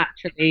and that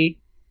actually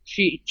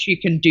she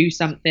can do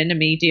something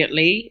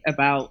immediately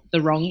about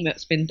the wrong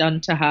that's been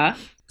done to her.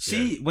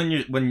 See,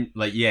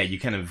 you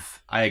kind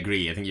of, I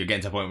agree. I think you're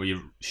getting to a point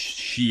where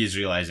she is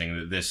realizing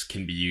that this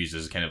can be used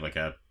as kind of like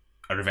a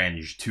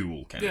revenge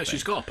tool kind of thing. Yeah,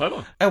 she's got a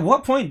power. At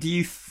what point do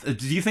you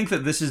think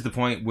that this is the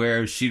point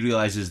where she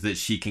realizes that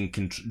she can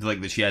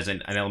that she has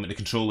an element of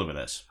control over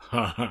this?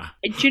 Do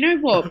you know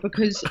what?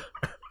 Because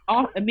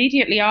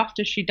immediately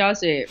after she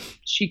does it,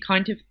 she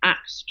kind of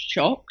acts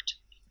shocked,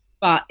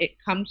 but it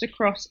comes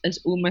across as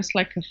almost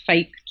like a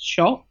fake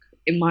shock,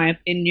 in my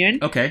opinion.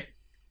 Okay.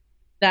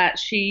 That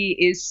she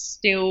is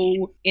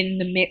still in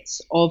the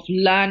midst of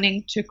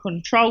learning to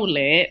control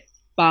it,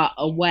 but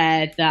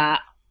aware that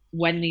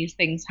when these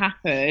things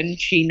happen,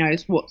 she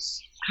knows what's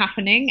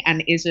happening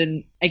and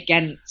isn't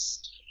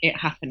against it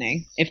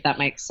happening, if that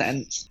makes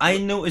sense. I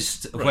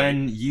noticed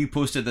when you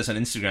posted this on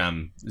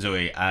Instagram,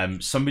 Zoe,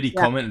 somebody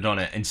commented on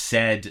it and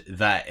said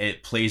that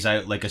it plays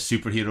out like a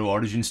superhero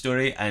origin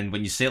story, and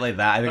when you say it like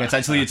that, I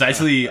think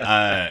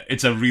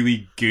it's a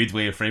really good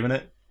way of framing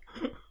it.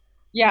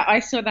 Yeah, I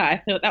saw that.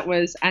 I thought that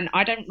was, and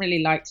I don't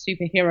really like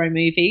superhero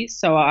movies,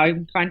 so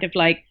I'm kind of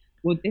like,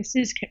 well, this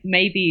is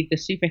maybe the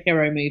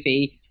superhero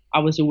movie I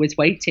was always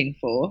waiting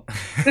for.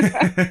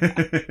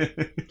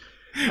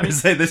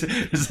 It's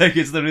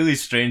the really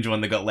strange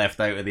one that got left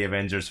out of the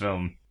Avengers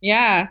film.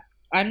 Yeah,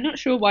 I'm not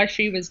sure why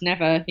she was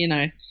never,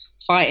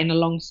 fighting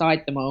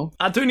alongside them all.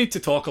 I do need to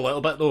talk a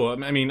little bit though.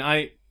 I mean,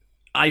 I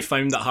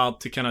found it hard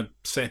to kind of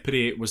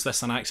separate, was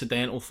this an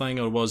accidental thing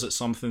or was it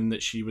something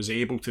that she was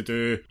able to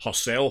do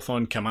herself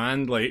on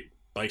command, like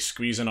by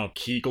squeezing her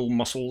Kegel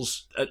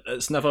muscles?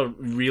 It's never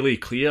really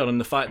clear, and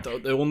the fact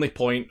that the only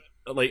point,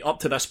 like up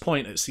to this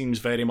point, it seems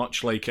very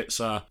much like it's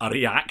a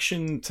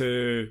reaction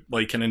to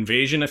like an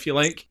invasion, if you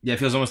like. Yeah, it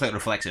feels almost like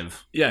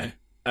reflexive. Yeah.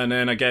 And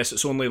then I guess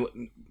it's only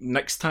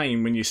next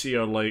time when you see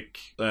her like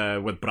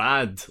with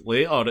Brad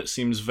later, it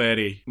seems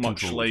very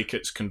much like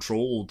it's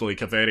controlled,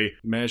 like a very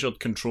measured,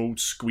 controlled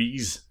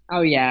squeeze.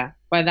 Oh yeah,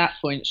 by that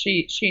point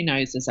she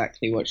knows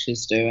exactly what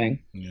she's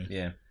doing.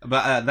 Yeah.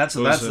 But that's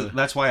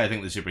why I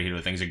think the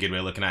superhero thing's a good way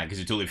of looking at it, because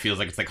it totally feels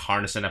like it's like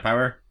harnessing a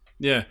power.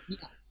 Yeah.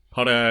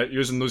 Her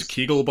using those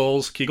Kegel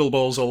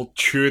balls all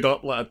chewed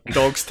up like a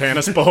dog's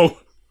tennis ball.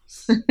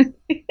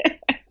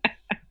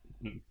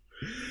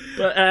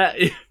 But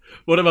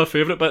one of my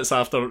favourite bits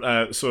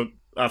after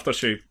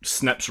she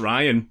snips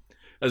Ryan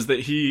is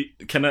that he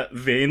kind of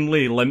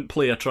vainly,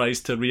 limply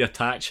tries to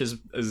reattach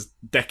his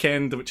dick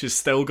end, which has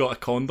still got a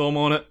condom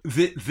on it.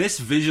 This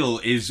visual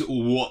is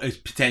what is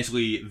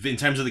potentially, in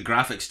terms of the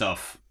graphic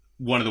stuff,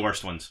 one of the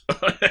worst ones.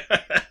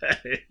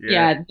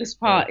 Yeah, this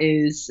part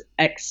is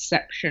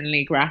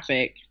exceptionally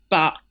graphic,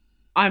 but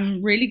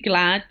I'm really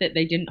glad that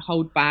they didn't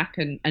hold back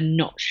and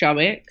not show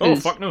it. Oh,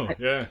 fuck no,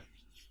 yeah.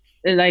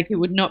 Like, it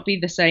would not be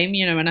the same,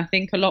 and I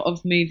think a lot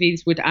of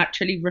movies would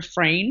actually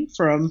refrain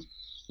from,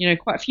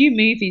 quite a few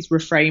movies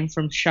refrain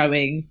from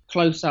showing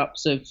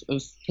close-ups of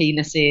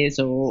penises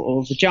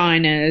or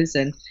vaginas,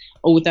 and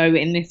although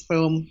in this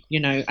film,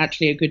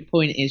 actually a good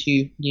point is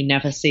you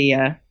never see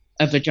a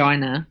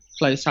vagina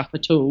close up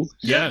at all.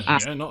 Yeah,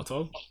 not at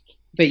all.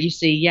 But you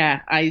see,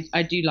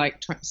 I do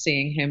like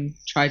seeing him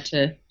try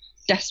to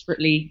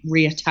desperately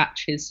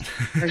reattach his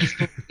very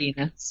small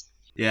penis.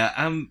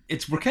 Yeah,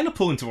 we're kind of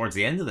pulling towards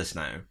the end of this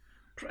now.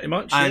 Pretty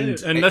much, and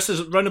this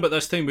is round about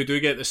this time we do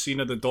get the scene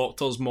of the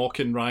doctors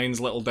mocking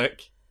Ryan's little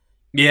dick.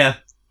 Yeah.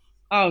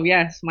 Oh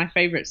yes, my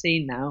favourite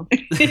scene now.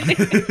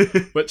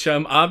 Which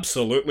I'm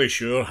absolutely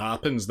sure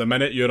happens the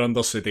minute you're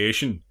under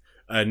sedation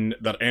and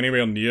they're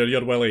anywhere near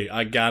your willy.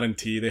 I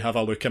guarantee they have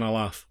a look and a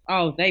laugh.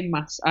 Oh, they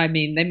must. I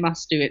mean, they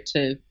must do it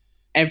to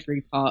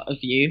every part of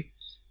you.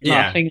 Yeah.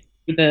 Laughing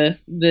at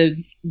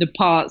the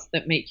parts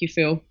that make you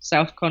feel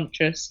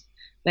self-conscious.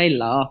 They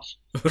laugh.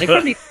 They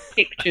probably have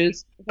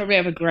pictures. They probably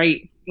have a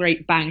great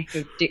bank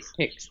of dick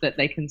pics that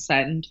they can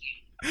send.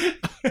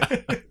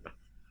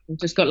 They've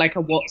just got like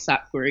a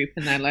WhatsApp group,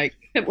 and they're like,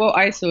 "Look what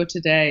I saw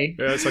today."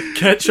 Yeah, it's a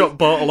ketchup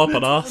bottle up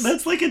an ass.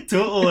 That's like the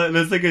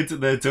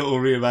total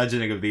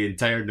reimagining of the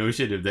entire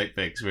notion of dick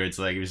pics, where it's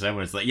like if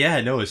someone's like, "Yeah,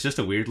 no, it's just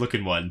a weird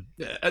looking one."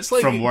 Yeah, it's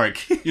like from work.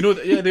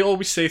 They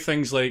always say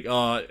things like,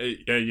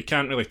 you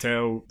can't really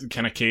tell the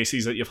kind of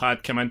cases that you've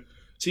had come in.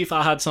 See, if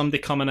I had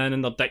somebody coming in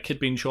and their dick had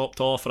been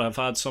chopped off, or I've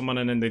had someone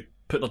in and they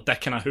put their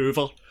dick in a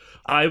Hoover,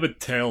 I would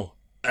tell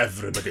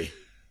everybody.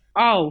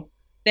 Oh,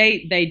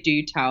 they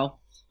do tell.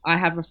 I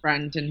have a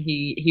friend, and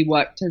he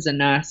worked as a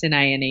nurse in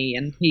A&E,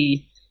 and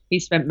he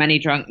spent many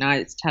drunk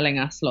nights telling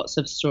us lots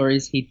of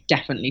stories he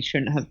definitely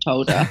shouldn't have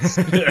told us.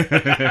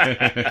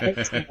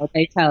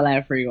 They tell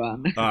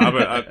everyone.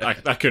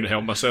 I couldn't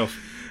help myself.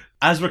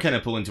 As we're kind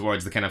of pulling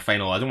towards the kind of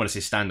final, I don't want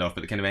to say standoff,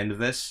 but the kind of end of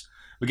this,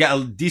 we get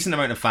a decent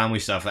amount of family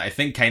stuff that I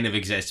think kind of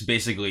exists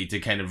basically to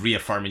kind of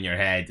reaffirm in your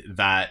head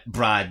that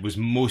Brad was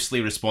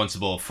mostly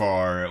responsible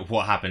for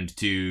what happened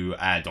to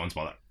Dawn's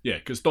mother. Yeah,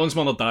 because Dawn's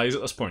mother dies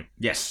at this point.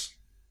 Yes.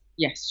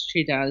 Yes,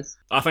 she does.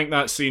 I think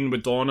that scene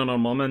with Dawn and her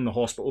mum in the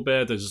hospital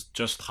bed is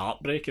just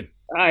heartbreaking.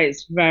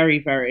 It's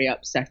very, very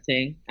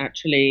upsetting,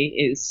 actually.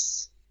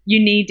 You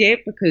need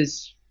it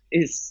because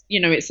it's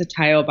a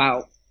tale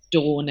about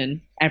Dawn and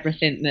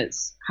everything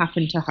that's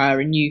happened to her,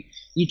 and you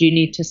do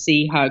need to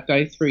see her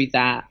go through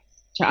that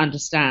to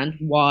understand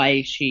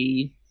why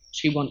she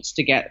wants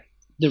to get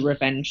the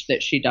revenge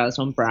that she does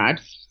on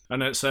Brad.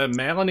 And it's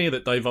Melanie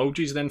that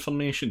divulges the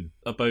information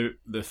about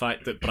the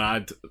fact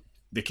that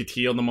they could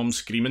hear the mum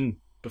screaming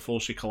before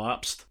she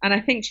collapsed. And I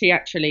think she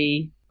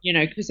actually,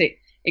 because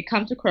it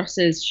comes across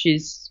as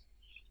she's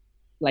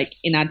like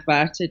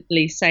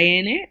inadvertently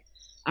saying it,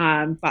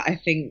 but I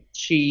think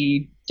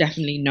she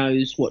definitely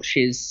knows what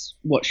she's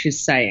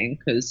saying,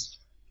 because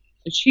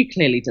she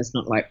clearly does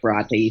not like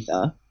Brad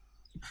either.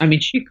 I mean,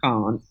 she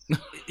can't.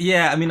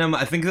 Yeah, I mean,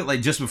 I think that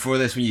like just before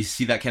this, when you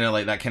see that kind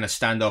of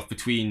standoff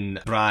between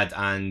Brad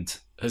and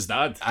his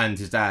dad,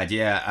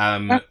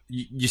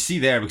 you see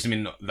there, because I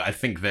mean, I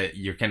think that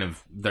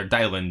they're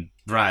dialing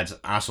Brad's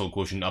asshole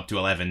quotient up to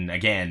 11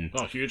 again.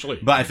 Oh, hugely.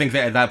 But I think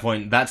that at that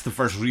point, that's the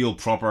first real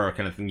proper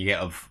kind of thing you get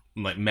of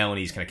like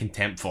Melanie's kind of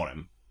contempt for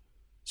him.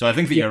 So I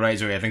think that you're right,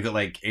 Zoe. I think that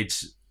like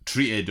it's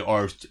treated,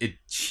 or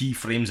she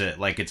frames it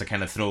like it's a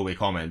kind of throwaway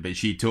comment, but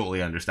she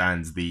totally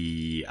understands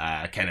the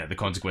kind of the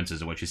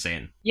consequences of what she's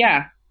saying.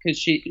 Yeah, because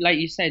she, like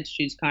you said,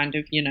 she's kind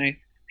of,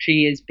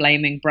 she is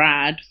blaming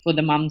Brad for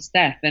the mum's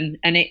death, and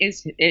it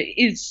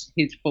is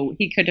his fault.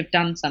 He could have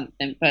done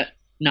something, but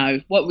no.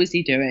 What was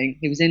he doing?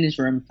 He was in his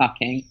room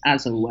fucking,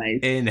 as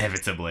always.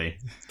 Inevitably.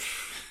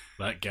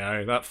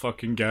 That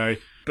fucking guy.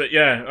 But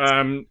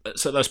yeah,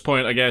 it's at this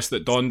point, I guess,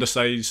 that Dawn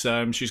decides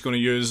she's going to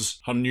use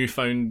her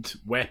newfound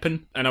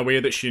weapon in a way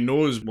that she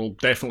knows will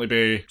definitely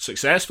be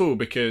successful,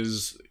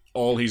 because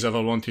all he's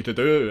ever wanted to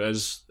do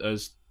is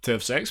to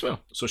have sex with her.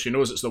 So she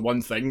knows it's the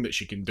one thing that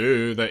she can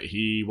do that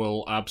he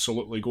will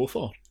absolutely go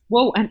for.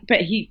 Well,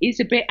 but he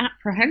is a bit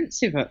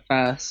apprehensive at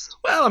first.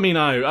 Well, I mean,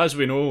 as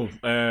we know,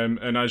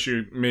 and as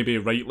you maybe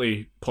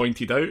rightly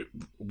pointed out,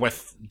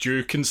 with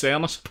due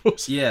concern, I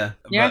suppose. Yeah.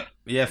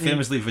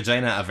 Famously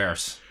vagina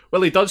averse.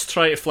 Well, he does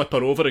try to flip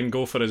her over and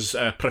go for his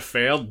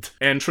preferred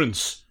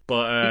entrance,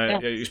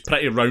 but he's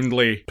pretty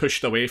roundly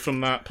pushed away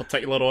from that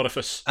particular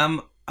orifice. I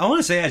want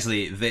to say,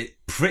 actually, that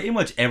pretty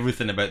much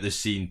everything about this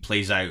scene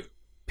plays out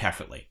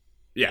perfectly.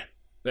 Yeah.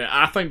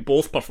 I think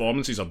both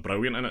performances are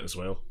brilliant in it as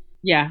well.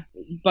 Yeah,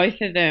 both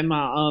of them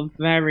are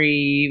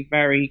very,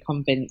 very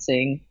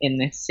convincing in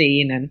this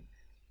scene, and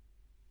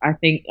I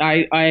think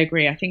I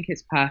agree. I think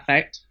it's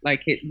perfect.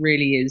 Like, it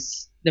really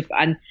is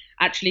And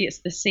actually, it's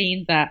the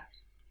scene that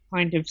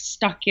kind of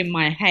stuck in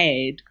my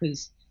head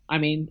because. I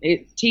mean,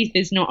 Teeth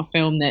is not a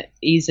film that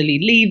easily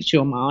leaves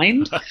your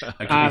mind. But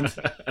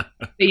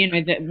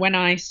that when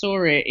I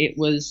saw it,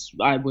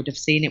 I would have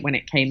seen it when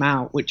it came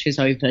out, which is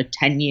over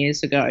 10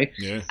 years ago.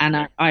 Yeah.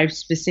 And I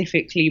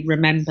specifically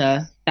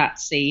remember that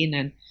scene.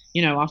 And,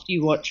 after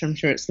you watch, I'm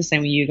sure it's the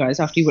same with you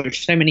guys, after you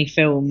watch so many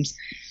films,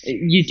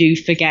 you do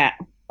forget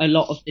a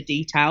lot of the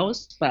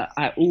details. But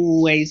I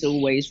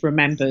always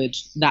remembered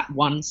that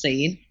one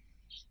scene.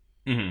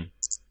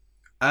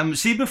 Mm-hmm.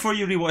 See, before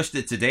you rewatched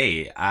it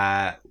today,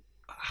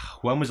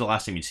 when was the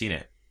last time you'd seen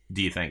it,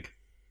 do you think?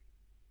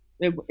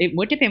 It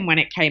would have been when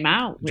it came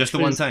out. Just the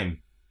one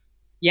time?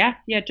 Yeah,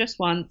 just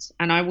once.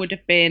 And I would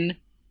have been,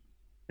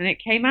 when it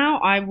came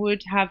out, I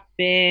would have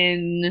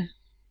been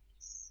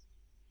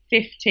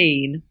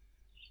 15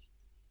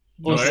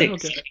 or 16.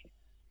 Okay.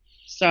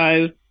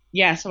 So,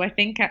 so I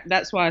think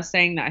that's why I was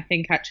saying that I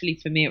think actually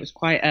for me it was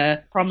quite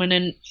a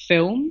prominent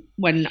film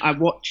when I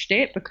watched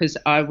it because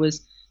I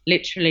was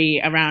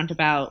literally around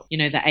about,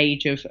 the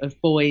age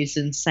of boys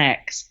and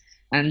sex.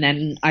 And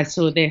then I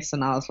saw this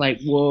and I was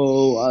like,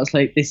 whoa, I was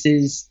like, this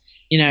is,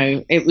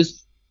 it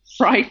was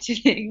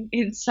frightening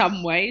in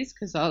some ways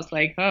because I was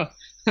like, oh,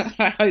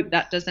 I hope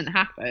that doesn't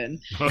happen.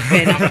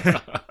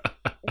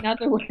 In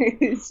other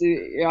ways,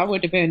 I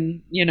would have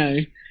been,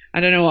 I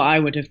don't know what I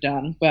would have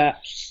done. But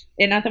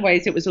in other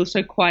ways, it was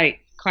also quite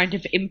kind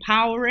of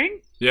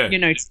empowering,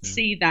 to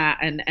see that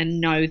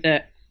and know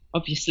that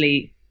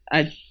obviously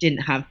I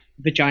didn't have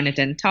vagina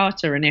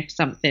dentata. And if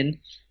something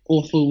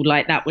awful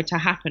like that were to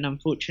happen,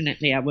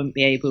 unfortunately I wouldn't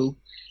be able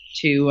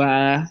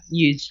to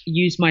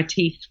use my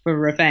teeth for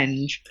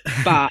revenge,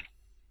 but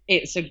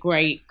it's a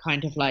great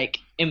kind of like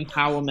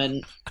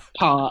empowerment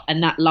part.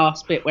 And that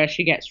last bit where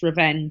she gets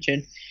revenge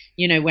and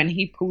when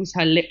he pulls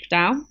her lip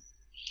down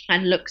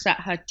and looks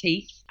at her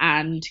teeth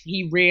and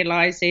he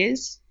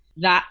realizes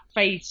that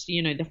face,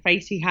 the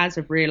face he has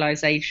of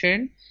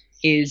realization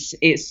is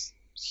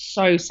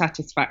so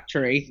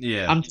satisfactory.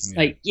 I'm just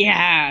like,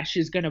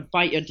 she's gonna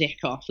bite your dick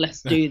off,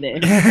 let's do this.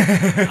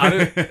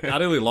 I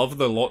really love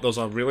there's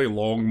a really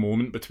long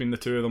moment between the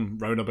two of them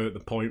round about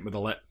the point with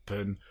the lip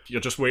and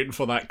you're just waiting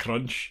for that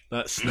crunch,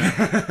 that snap.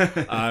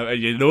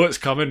 And it's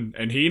coming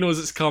and he knows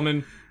it's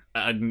coming,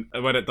 and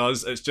when it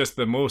does, it's just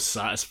the most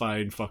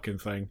satisfying fucking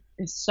thing.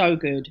 It's so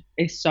good.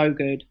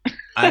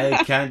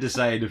 I can't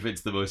decide if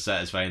it's the most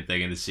satisfying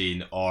thing in the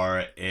scene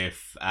or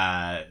if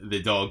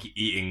the dog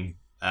eating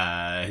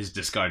his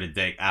discarded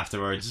dick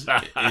afterwards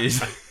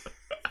is.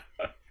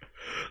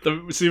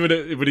 See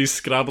when he's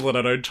scrabbling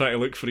around trying to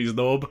look for his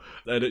knob,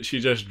 and she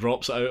just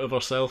drops it out of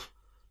herself.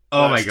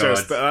 Oh my god,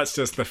 that's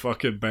just the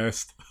fucking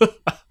best.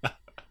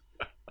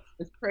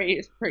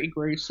 It's pretty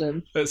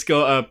gruesome. It's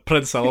got a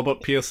Prince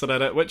Albert piercing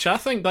in it, which I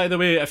think, by the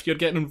way, if you're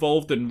getting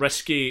involved in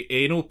risky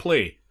anal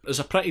play, is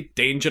a pretty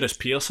dangerous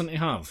piercing to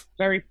have.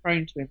 Very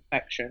prone to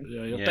infection.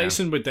 Yeah, you're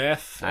dicing with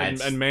death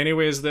in many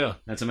ways there.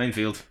 That's a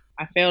minefield.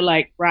 I feel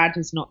like Brad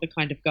is not the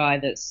kind of guy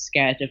that's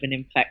scared of an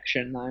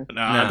infection, though.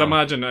 No. I'd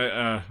imagine.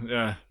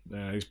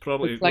 He's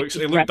probably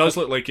does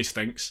look like he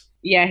stinks.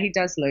 Yeah, he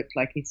does look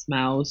like he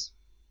smells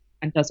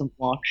and doesn't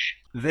wash.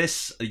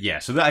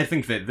 I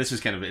think that this is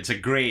kind of it's a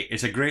great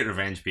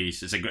revenge piece.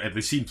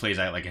 The scene plays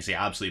out, like I say,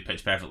 absolutely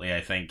pitched perfectly. I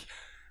think.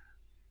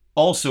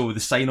 Also, the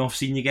sign-off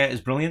scene you get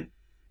is brilliant.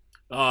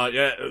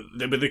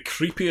 They'd be the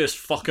creepiest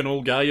fucking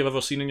old guy you've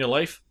ever seen in your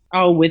life.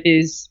 Oh, with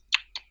his.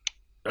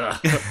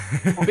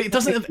 But he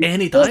doesn't have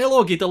any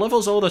dialogue. He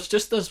delivers all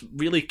this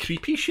really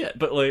creepy shit,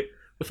 but like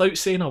without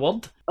saying a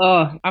word.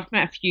 Oh, I've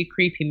met a few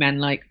creepy men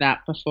like that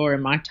before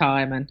in my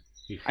time, and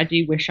I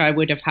do wish I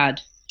would have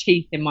had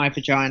teeth in my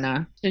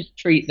vagina to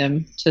treat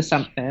them to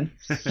something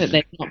that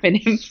they've not been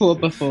in for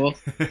before.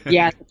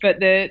 Yeah,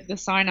 but the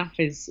sign off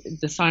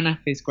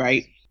is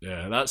great.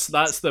 Yeah,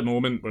 that's the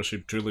moment where she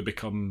truly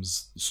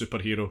becomes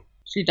superhero.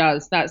 She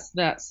does. That's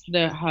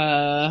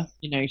her.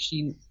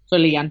 She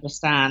fully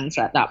understands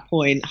at that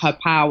point her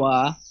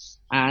power,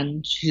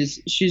 and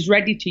she's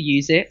ready to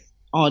use it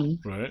on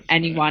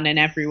anyone and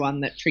everyone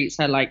that treats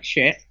her like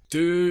shit.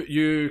 Do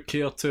you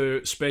care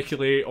to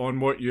speculate on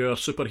what your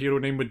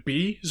superhero name would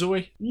be,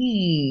 Zoe?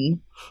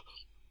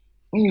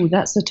 Oh,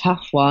 that's a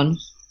tough one.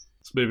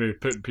 It's maybe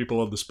putting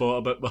people on the spot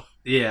a bit, but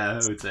yeah,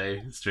 I would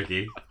say it's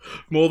tricky.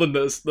 More than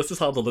this. This is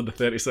harder than the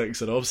 36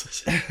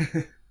 synopsis.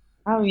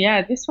 Oh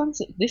yeah, this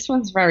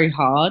one's very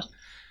hard.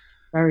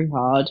 Very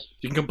hard.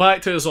 You can come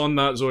back to us on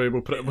that, Zoe.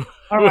 We'll put it.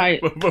 All right.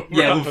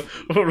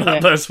 We'll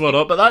wrap this one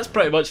up. But that's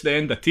pretty much the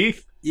end of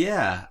Teeth.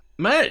 Yeah.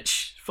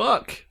 Mitch,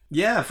 fuck.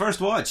 Yeah, first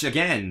watch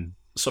again.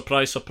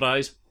 Surprise,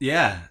 surprise.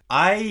 Yeah,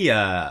 I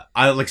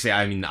like to say.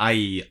 I mean,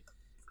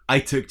 I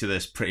took to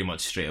this pretty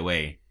much straight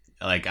away.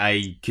 Like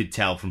I could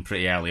tell from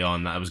pretty early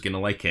on that I was gonna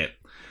like it.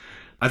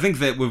 I think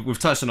that we've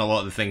touched on a lot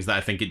of the things that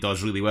I think it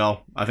does really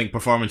well. I think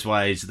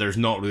performance-wise, there's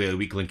not really a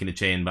weak link in the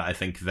chain, but I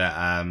think that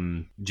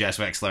Jess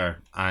Wexler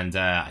and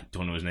I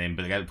don't know his name,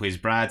 but the guy that plays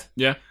Brad,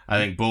 yeah, I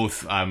think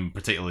both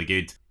particularly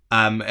good.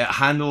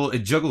 It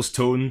juggles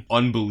tone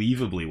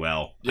unbelievably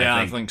well. Yeah,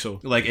 I think so.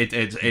 Like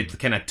it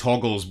kind of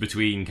toggles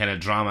between kind of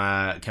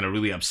drama, kind of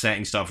really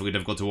upsetting stuff, really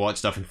difficult to watch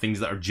stuff, and things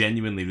that are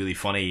genuinely really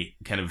funny,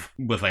 kind of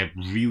with like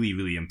really,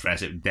 really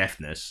impressive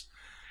deftness.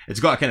 It's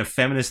got a kind of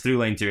feminist through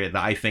line to it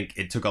that I think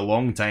it took a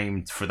long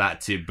time for that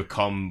to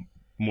become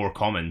more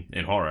common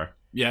in horror.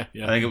 Yeah.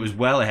 I think it was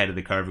well ahead of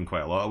the curve in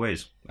quite a lot of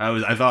ways. I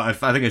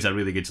think it's a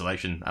really good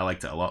selection. I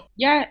liked it a lot.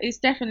 Yeah, it's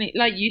definitely,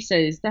 like you said,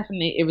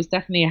 it was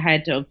definitely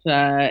ahead of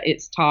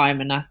its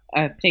time, and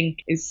I think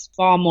it's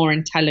far more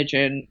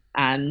intelligent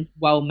and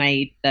well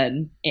made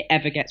than it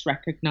ever gets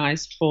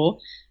recognised for.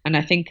 And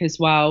I think as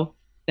well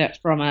that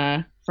from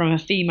a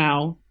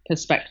female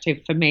perspective,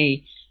 for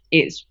me,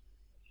 it's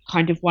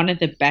kind of one of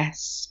the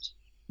best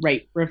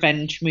rape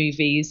revenge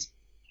movies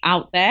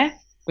out there.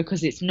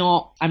 Because it's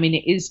not, I mean,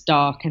 it is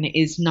dark and it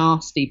is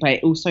nasty, but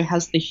it also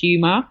has the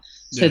humour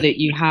so that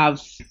you have,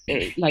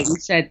 like you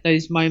said,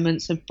 those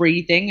moments of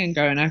breathing and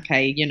going,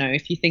 okay, you know,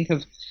 if you think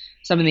of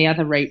some of the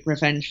other rape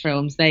revenge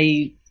films,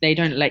 they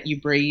don't let you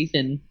breathe.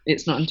 And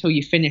it's not until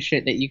you finish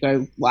it that you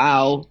go,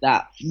 wow,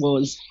 that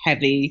was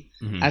heavy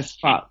as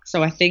fuck.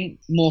 So I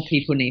think more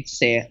people need to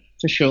see it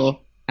for sure.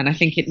 And I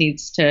think it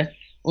needs to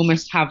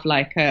almost have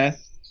like a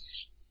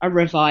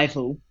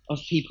revival of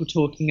people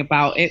talking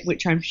about it,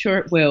 which I'm sure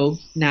it will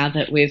now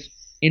that we've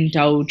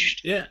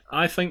indulged. Yeah,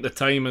 I think the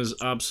time is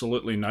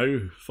absolutely now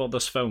for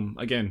this film.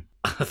 Again,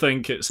 I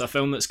think it's a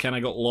film that's kind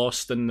of got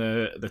lost in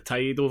the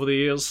tide over the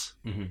years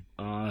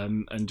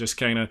and just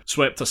kind of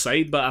swept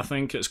aside, but I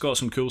think it's got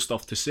some cool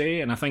stuff to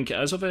say, and I think it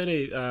is a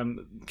very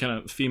kind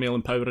of female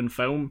empowering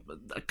film.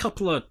 A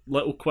couple of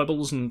little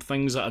quibbles and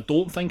things that I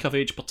don't think have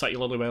aged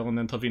particularly well in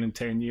the intervening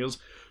 10 years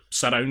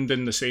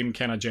surrounding the same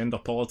kind of gender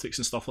politics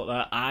and stuff like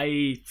that.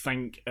 I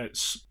think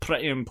it's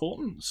pretty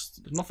important.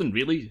 Nothing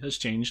really has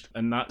changed,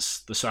 and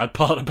that's the sad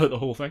part about the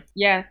whole thing.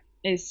 Yeah,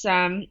 it's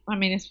I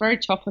mean, it's very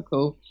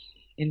topical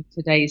in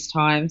today's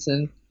times,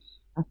 and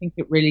I think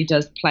it really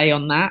does play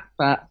on that,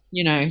 but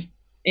you know,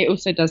 it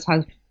also does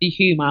have the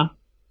humour,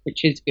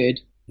 which is good.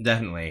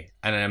 Definitely.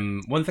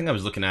 And one thing I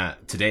was looking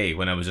at today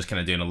when I was just kind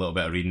of doing a little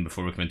bit of reading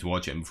before we came in to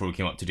watch it and before we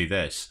came up to do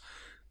this,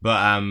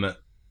 but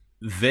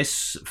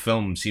this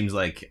film seems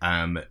like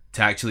to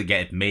actually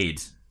get it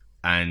made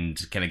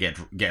and kind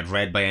of get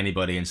read by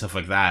anybody and stuff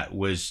like that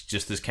was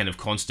just this kind of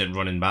constant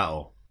running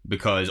battle,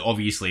 because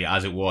obviously,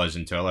 as it was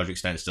and to a large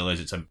extent still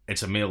is,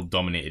 it's a male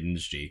dominated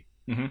industry,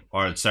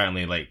 or it's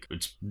certainly like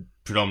it's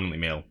predominantly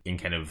male in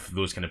kind of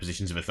those kind of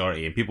positions of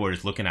authority, and people were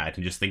just looking at it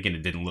and just thinking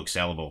it didn't look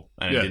sellable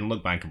and it didn't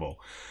look bankable.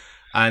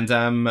 And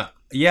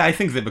I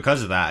think that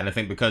because of that, and I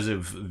think because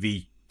of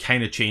the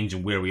kind of change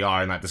in where we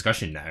are in that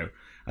discussion now,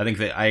 I think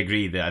that I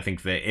agree that I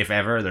think that if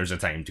ever there's a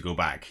time to go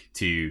back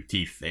to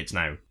Teeth, it's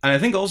now. And I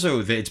think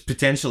also that it's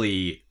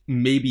potentially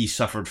maybe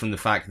suffered from the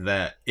fact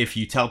that if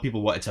you tell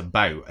people what it's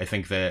about, I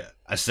think that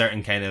a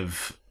certain kind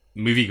of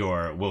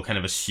moviegoer will kind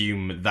of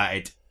assume that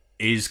it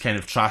is kind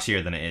of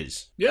trashier than it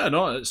is. Yeah,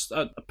 no, it's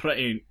a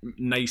pretty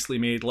nicely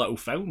made little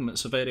film.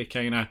 It's a very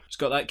kind of, it's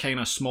got that kind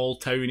of small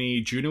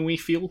towny Juno-y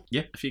feel.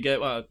 Yeah. If you get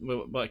what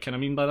I kind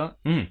of mean by that.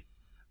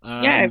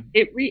 Yeah,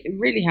 it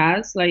really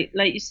has. Like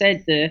you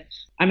said,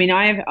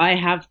 I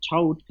have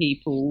told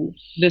people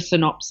the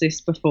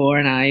synopsis before,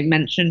 and I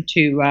mentioned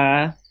to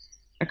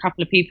a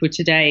couple of people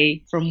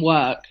today from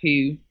work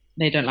who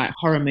they don't like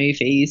horror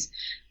movies,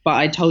 but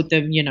I told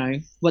them, you know,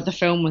 what the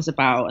film was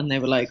about, and they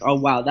were like, "Oh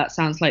wow, that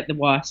sounds like the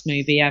worst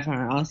movie ever."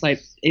 And I was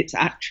like, "It's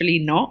actually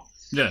not."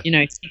 Yeah. You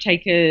know, if you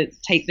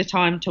take the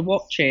time to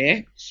watch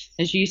it,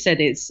 as you said,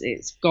 it's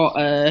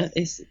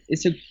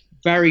a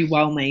very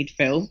well made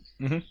film,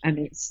 and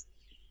it's,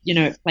 you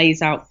know, it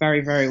plays out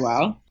very, very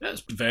well.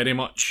 It's very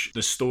much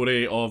the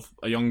story of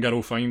a young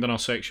girl finding her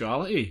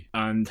sexuality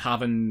and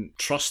having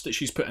trust that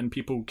she's put in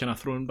people kind of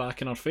thrown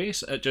back in her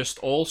face. It just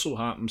also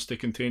happens to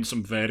contain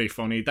some very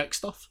funny dick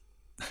stuff.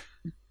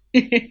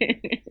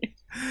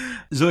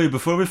 Zoe,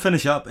 before we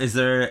finish up, is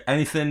there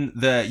anything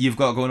that you've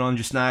got going on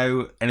just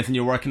now? Anything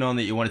you're working on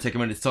that you want to take a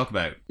minute to talk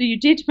about? So you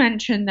did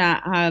mention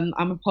that I'm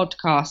a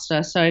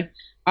podcaster, so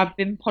I've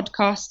been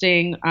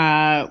podcasting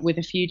with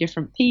a few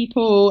different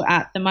people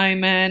at the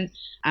moment,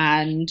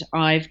 and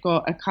I've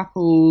got a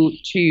couple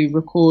to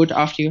record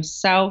after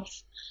yourself,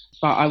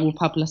 but I will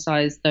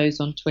publicise those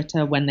on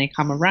Twitter when they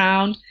come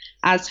around.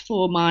 As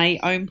for my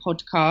own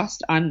podcast,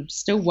 I'm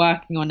still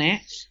working on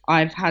it.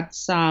 I've had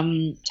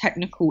some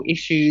technical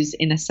issues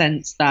in a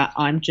sense that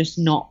I'm just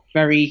not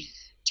very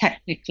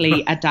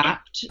technically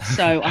adept.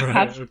 So I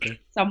have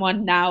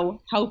someone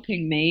now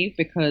helping me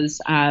because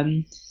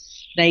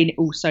they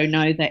also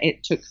know that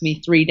it took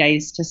me 3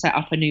 days to set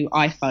up a new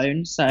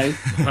iPhone. So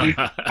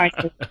kind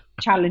of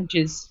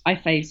challenges I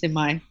face in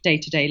my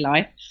day-to-day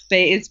life. But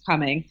it is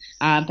coming.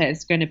 But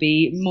it's going to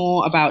be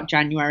more about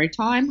January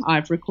time.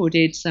 I've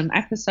recorded some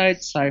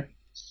episodes, so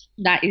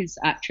that is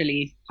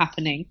actually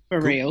happening for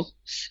real.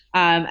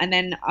 And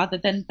then other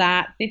than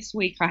that, this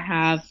week I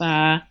have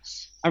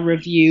a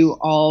review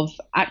of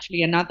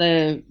actually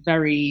another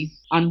very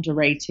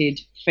underrated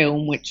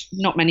film, which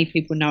not many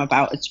people know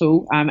about at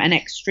all. An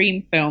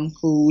extreme film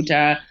called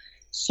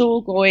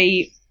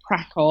Sorgoy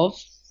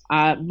Krakov,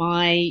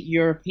 My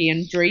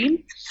European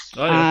Dream,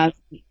 Oh, yeah.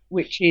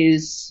 which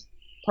is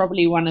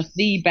probably one of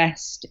the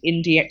best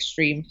indie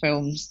extreme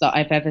films that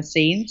I've ever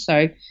seen.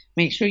 So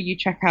make sure you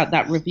check out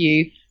that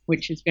review,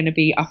 which is going to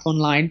be up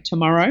online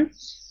tomorrow.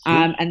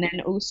 And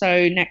then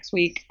also next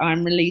week,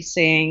 I'm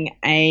releasing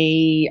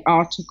a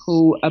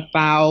article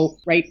about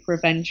rape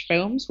revenge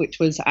films, which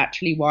was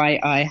actually why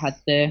I had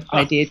the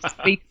idea to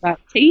speak about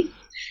Teeth.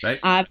 Right.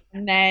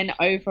 And then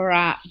over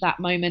at That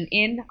Moment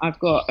In, I've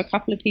got a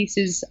couple of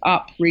pieces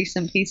up,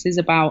 recent pieces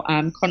about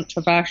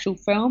controversial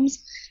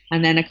films,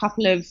 and then a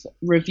couple of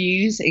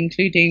reviews,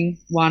 including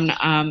one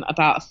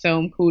about a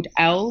film called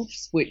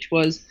Elves, which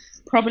was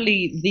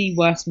probably the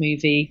worst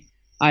movie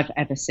I've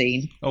ever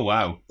seen. Oh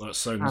wow. That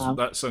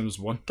sounds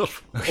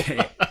wonderful.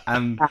 Okay.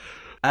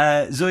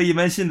 Zoe, you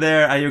mentioned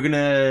there you're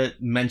gonna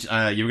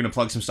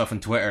plug some stuff on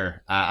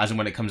Twitter as and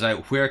when it comes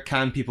out. Where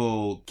can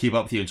people keep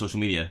up with you on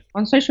social media?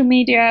 On social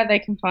media, they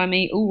can find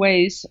me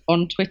always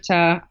on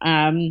Twitter,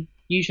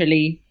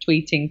 usually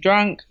tweeting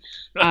drunk.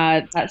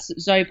 That's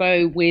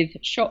Zobo with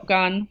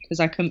shotgun, because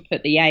I couldn't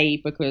put the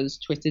A because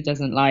Twitter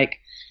doesn't like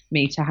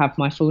me to have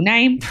my full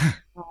name.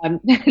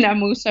 And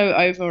I'm also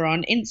over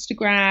on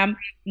Instagram,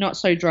 not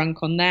so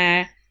drunk on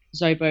there,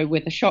 Zobo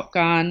with a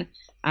shotgun,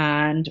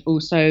 and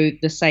also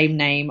the same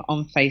name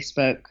on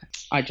Facebook.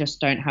 I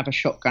just don't have a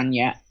shotgun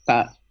yet,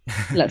 but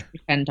let's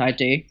pretend I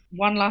do.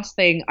 One last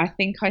thing, I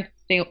think I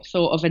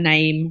thought of a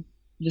name,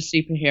 the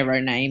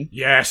superhero name.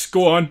 Yes,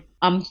 go on.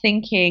 I'm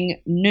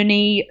thinking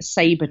Nunny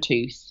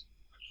Sabretooth.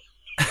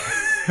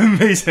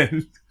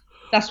 Amazing.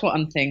 That's what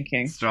I'm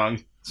thinking.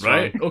 Strong.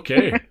 Right,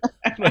 okay.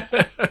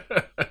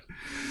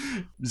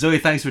 Zoe,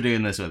 thanks for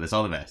doing this with us.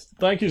 All the best.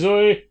 Thank you,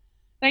 Zoe.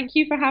 Thank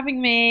you for having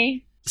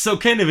me. So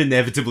kind of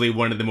inevitably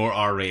one of the more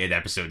R-rated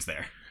episodes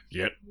there.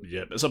 Yep.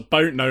 It's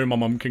about now my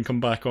mum can come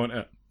back on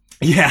it.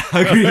 Yeah,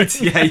 agreed.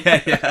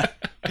 yeah.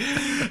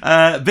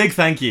 Big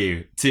thank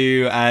you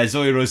to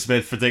Zoe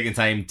Rosesmith for taking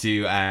time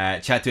to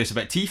chat to us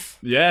about Teeth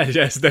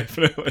Yes,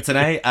 definitely.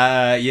 tonight.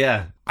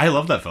 Yeah, I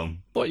love that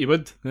film. Thought you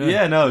would.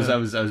 Yeah, no, I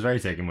was very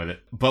taken with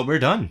it. But we're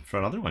done for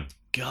another one.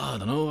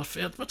 God, I know.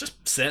 We're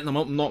just setting them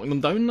up and knocking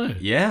them down now.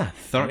 Yeah,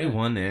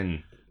 31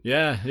 in.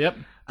 Yeah, yep.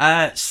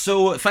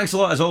 So thanks a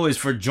lot as always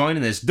for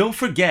joining us. Don't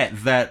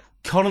forget that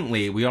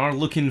currently we are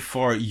looking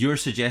for your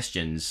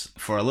suggestions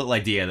for a little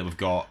idea that we've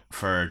got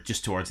for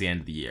just towards the end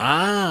of the year.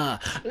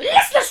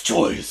 Listener's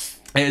choice.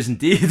 It is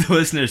indeed the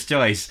listener's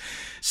choice.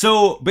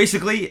 So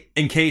basically,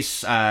 in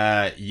case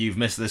you've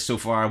missed this so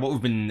far, what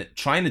we've been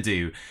trying to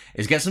do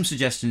is get some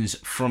suggestions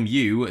from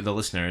you, the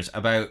listeners,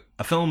 about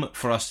a film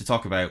for us to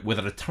talk about with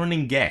a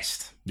returning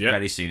guest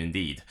very soon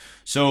indeed.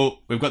 So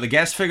we've got the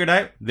guests figured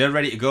out. They're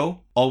ready to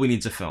go. All we need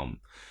is a film.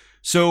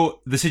 So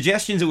the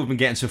suggestions that we've been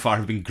getting so far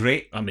have been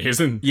great.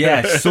 Amazing.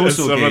 Yeah, so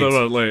some good. Of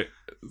them are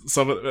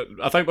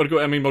I think we're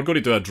going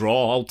to do a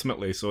draw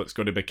ultimately, so it's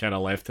going to be kind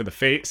of left to the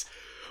fates.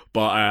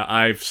 But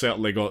I've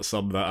certainly got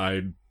some that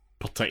I'm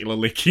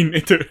particularly keen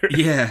to do.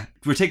 Yeah,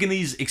 we're taking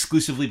these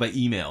exclusively by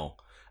email,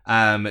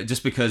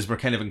 just because we're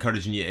kind of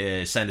encouraging you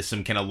to send us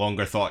some kind of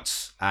longer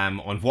thoughts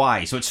on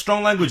why. So it's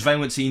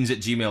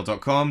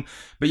stronglanguageviolentscenes@gmail.com.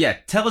 But yeah,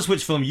 tell us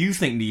which film you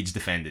think needs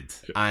defended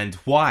and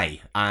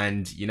why.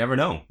 And you never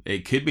know,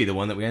 it could be the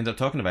one that we end up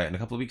talking about in a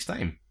couple of weeks'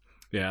 time.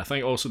 Yeah, I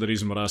think also the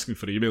reason we're asking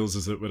for emails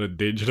is that we're in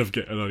danger of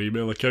getting our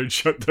email account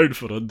shut down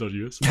for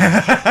underuse.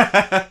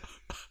 Yeah,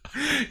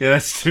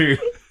 that's true.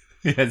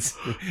 Yes.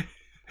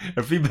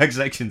 Our feedback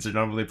sections are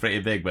normally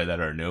pretty big, but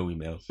there are no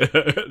emails.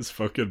 It's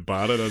fucking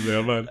barren in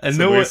there, man. And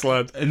it's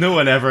no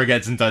one ever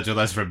gets in touch with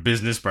us for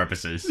business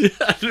purposes.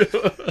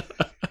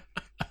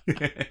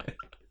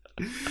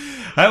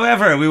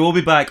 However, we will be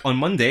back on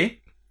Monday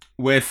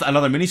with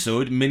another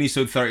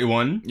minisode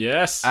 31.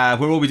 Yes. Where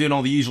we'll be doing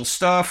all the usual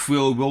stuff.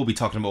 We'll be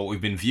talking about what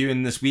we've been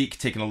viewing this week,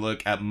 taking a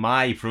look at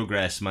my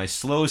progress, my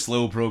slow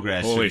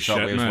progress. Holy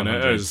shit, man,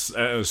 100. it is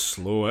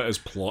slow, it is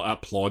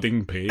at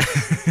plodding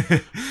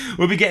pace.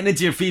 We'll be getting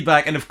into your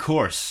feedback, and of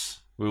course,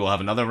 we will have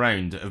another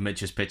round of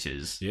Mitch's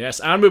pitches. Yes,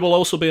 and we will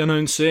also be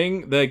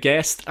announcing the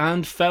guest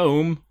and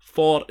film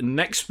for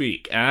next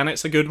week, and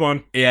it's a good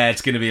one. Yeah,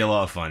 it's going to be a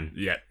lot of fun.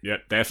 Yeah,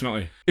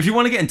 definitely. If you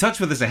want to get in touch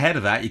with us ahead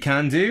of that, you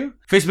can do.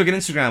 Facebook and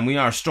Instagram, we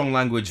are Strong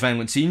Language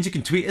Violent Scenes. You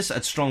can tweet us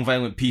at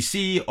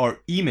StrongViolentPC or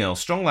email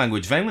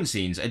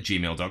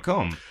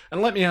stronglanguageviolentscenes@gmail.com.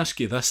 And let me ask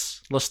you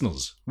this,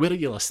 listeners, where are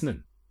you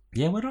listening?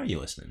 Yeah, where are you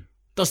listening?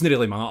 Doesn't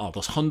really matter.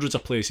 There's hundreds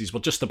of places.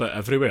 We're just about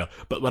everywhere.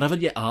 But wherever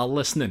you are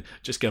listening,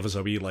 just give us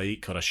a wee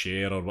like or a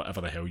share or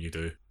whatever the hell you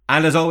do.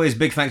 And as always,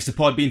 big thanks to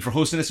Podbean for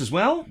hosting us as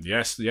well.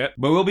 Yes, yeah.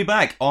 But we'll be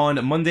back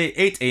on Monday,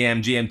 8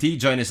 a.m. GMT.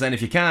 Join us then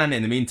if you can.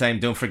 In the meantime,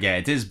 don't forget,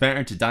 it is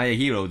better to die a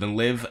hero than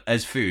live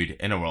as food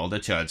in a world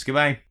of chuds.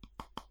 Goodbye.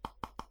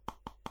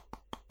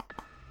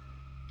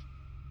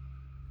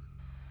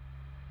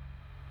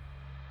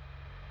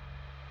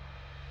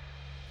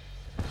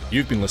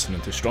 You've been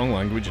listening to Strong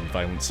Language and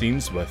Violent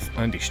Scenes with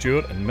Andy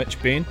Stewart and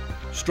Mitch Bain.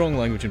 Strong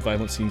Language and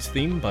Violent Scenes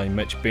theme by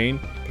Mitch Bain.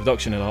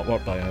 Production and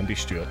artwork by Andy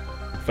Stewart.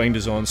 Find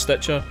us on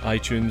Stitcher,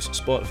 iTunes,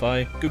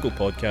 Spotify, Google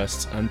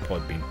Podcasts and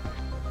Podbean.